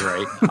be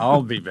great,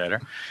 I'll be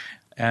better.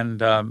 And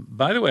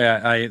by the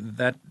way,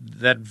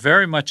 that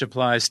very much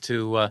applies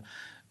to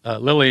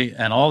Lily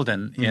and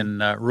Alden in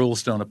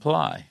Rules Don't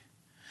Apply.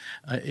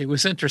 It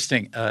was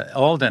interesting.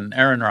 Alden,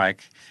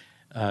 Ehrenreich,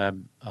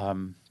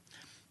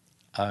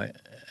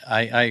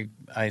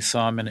 I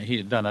saw him, and he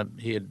had been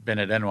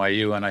at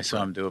NYU, and I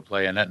saw him do a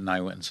play, and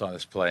I went and saw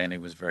this play, and he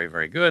was very,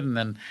 very good. And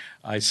then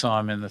I saw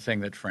him in the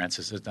thing that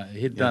Francis had done.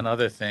 He'd done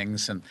other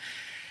things, and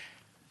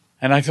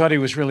I thought he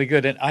was really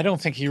good. And I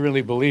don't think he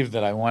really believed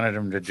that I wanted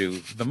him to do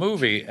the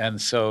movie. And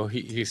so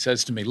he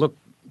says to me, "Look,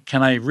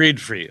 can I read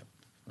for you?"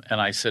 And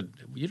I said,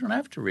 "You don't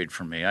have to read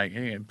for me.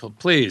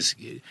 Please,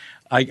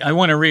 I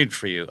want to read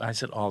for you." I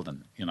said,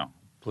 "Alden,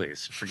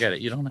 please forget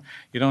it. You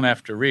don't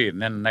have to read."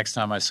 And then the next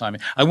time I saw him,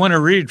 "I want to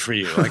read for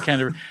you. I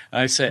can't."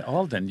 I say,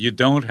 "Alden, you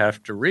don't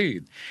have to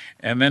read."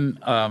 And then,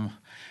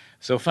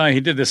 so finally, he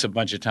did this a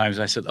bunch of times.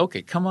 I said,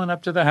 "Okay, come on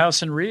up to the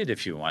house and read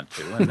if you want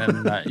to."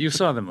 And then you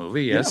saw the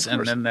movie, yes.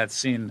 And then that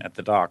scene at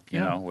the dock,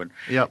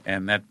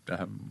 and that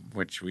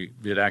which we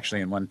did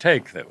actually in one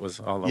take. That was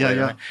all the way.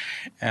 Yeah.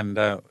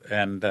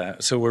 And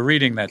so we're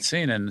reading that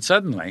scene, and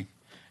suddenly,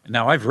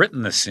 now I've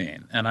written the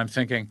scene, and I'm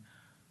thinking,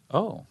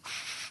 oh.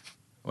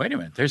 Wait a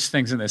minute, there's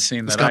things in this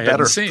scene that I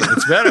hadn't seen.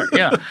 It's better,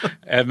 yeah.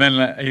 And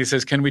then he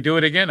says, "Can we do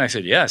it again?" I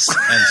said, "Yes."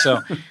 And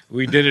so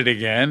we did it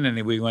again, and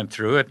we went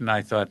through it, and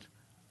I thought,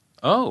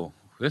 oh,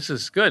 this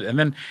is good. And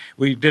then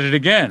we did it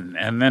again,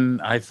 and then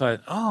I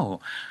thought,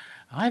 oh,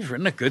 I've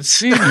written a good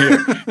scene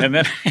here. and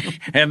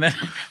then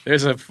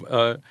there's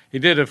he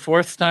did a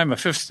fourth time, a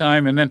fifth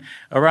time, and then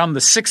around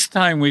the sixth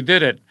time we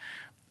did it,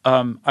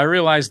 I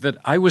realized that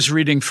I was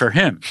reading for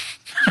him.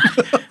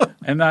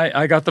 And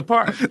I got the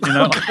part,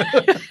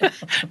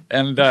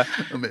 And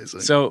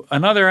amazing. So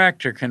another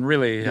actor can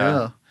really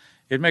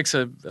it makes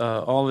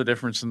all the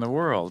difference in the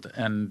world.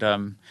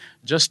 And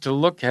just to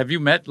look, have you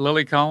met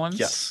Lily Collins?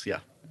 Yes, yeah.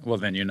 Well,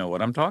 then you know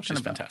what I'm talking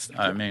about. Fantastic.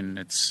 I mean,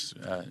 it's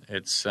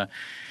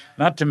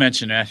not to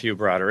mention Matthew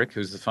Broderick,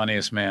 who's the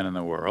funniest man in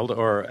the world,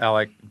 or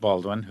Alec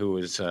Baldwin, who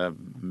is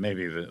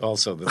maybe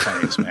also the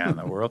funniest man in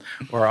the world,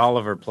 or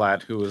Oliver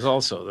Platt, who is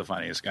also the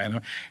funniest guy.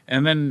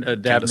 And then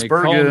Dabney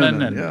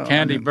Coleman and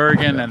Candy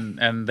Bergen,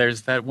 and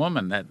there's that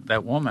woman,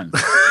 that woman,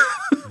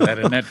 that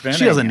Annette Bening.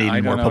 She doesn't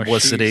need more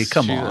publicity.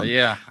 Come on.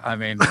 Yeah, I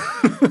mean,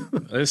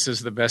 this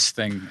is the best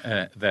thing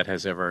that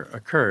has ever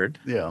occurred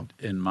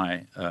in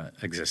my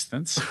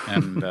existence,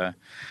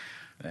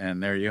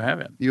 and there you have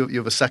it. You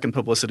have a second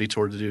publicity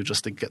tour to do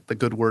just to get the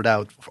good word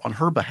out on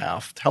her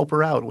behalf, to help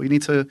her out. We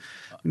need to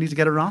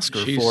get her an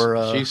Oscar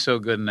for. She's so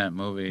good in that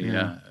movie,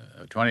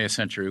 20th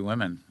Century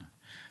Women.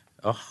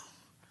 Oh,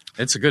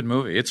 it's a good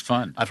movie. It's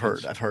fun. I've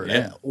heard.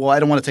 Yeah. Well, I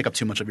don't want to take up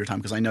too much of your time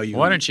because I know you.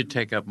 Why don't you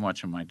take up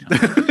much of my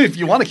time? If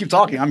you want to keep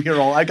talking, I'm here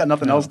I got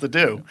nothing else to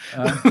do.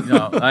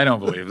 No, I don't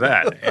believe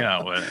that.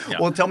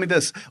 Well, tell me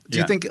this. Do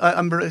you think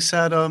I'm very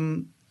sad?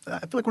 I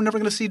feel like we're never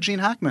going to see Gene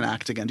Hackman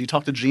act again. Do you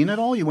talk to Gene at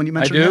all? When you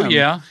mentioned him? I do,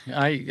 yeah.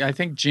 I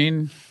think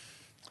Gene.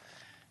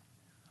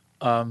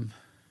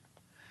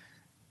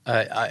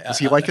 Does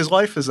he like his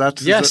life?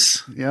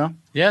 Yes. Yeah.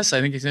 Yes,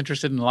 I think he's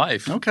interested in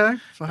life. Okay,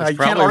 so I That's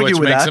can't argue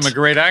with that. Makes him a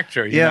great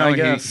actor. I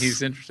guess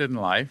he's interested in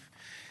life.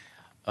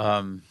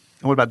 And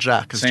what about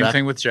Jack? Same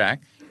thing with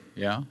Jack.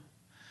 Yeah.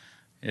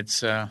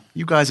 It's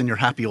you guys and your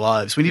happy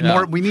lives. We need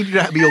more. We need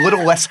you to be a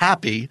little less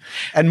happy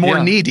and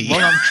more needy. Well,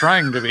 I'm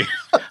trying to be.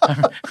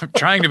 I'm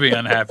trying to be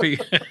unhappy.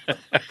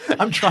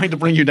 I'm trying to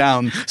bring you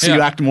down so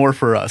you act more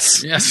for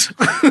us. Yes.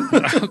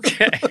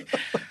 Okay.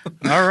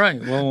 All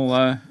right.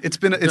 Well, it's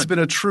been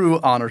a true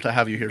honor to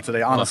have you here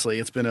today. Honestly,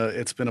 it's been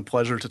a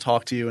pleasure to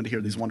talk to you and to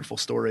hear these wonderful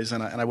stories.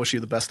 And I wish you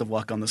the best of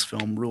luck on this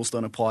film. Rules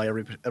Don't Apply.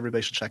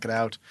 Everybody should check it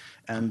out.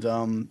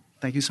 And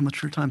thank you so much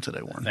for your time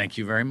today, Warren. Thank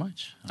you very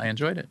much. I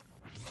enjoyed it.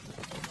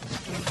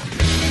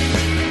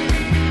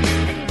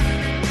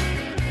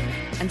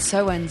 And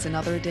so ends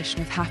another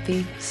edition of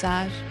Happy,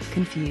 Sad,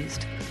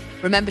 Confused.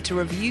 Remember to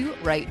review,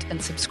 rate,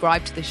 and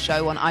subscribe to this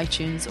show on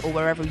iTunes or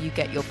wherever you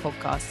get your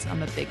podcasts.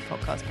 I'm a big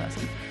podcast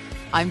person.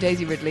 I'm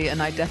Daisy Ridley,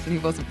 and I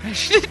definitely wasn't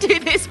pressured to do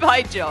this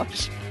by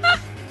Josh.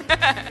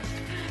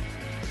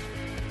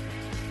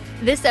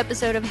 This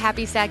episode of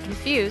Happy, Sad,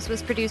 Confused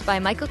was produced by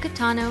Michael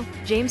Catano,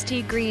 James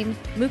T. Green,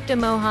 Mukta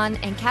Mohan,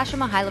 and Kasia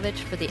Mihailovich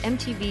for the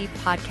MTV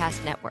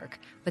Podcast Network,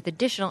 with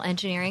additional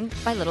engineering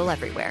by Little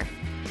Everywhere.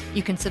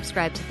 You can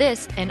subscribe to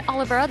this and all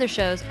of our other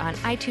shows on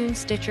iTunes,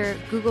 Stitcher,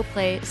 Google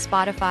Play,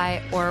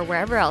 Spotify, or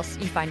wherever else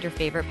you find your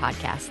favorite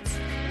podcasts.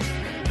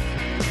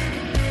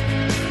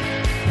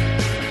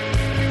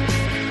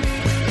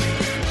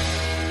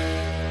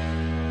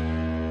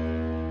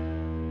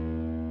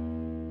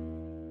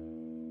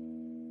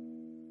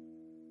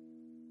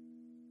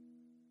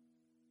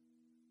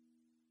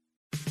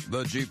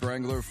 The Jeep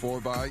Wrangler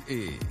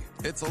 4xE.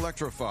 It's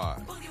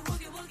electrified.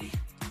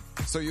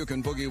 So you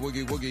can boogie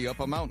woogie woogie up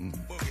a mountain,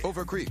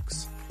 over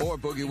creeks, or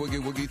boogie woogie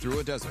woogie through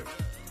a desert,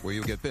 where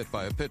you get bit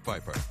by a pit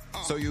viper.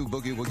 So you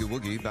boogie woogie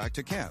woogie back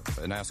to camp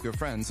and ask your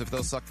friends if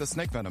they'll suck the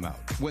snake venom out.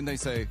 When they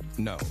say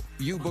no,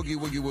 you boogie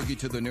woogie woogie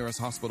to the nearest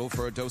hospital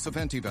for a dose of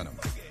anti-venom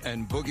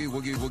and boogie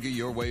woogie woogie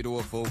your way to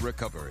a full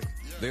recovery.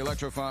 The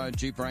electrified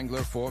Jeep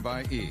Wrangler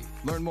 4xE.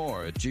 Learn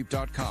more at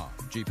Jeep.com.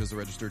 Jeep is a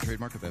registered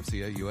trademark of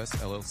FCA US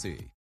LLC.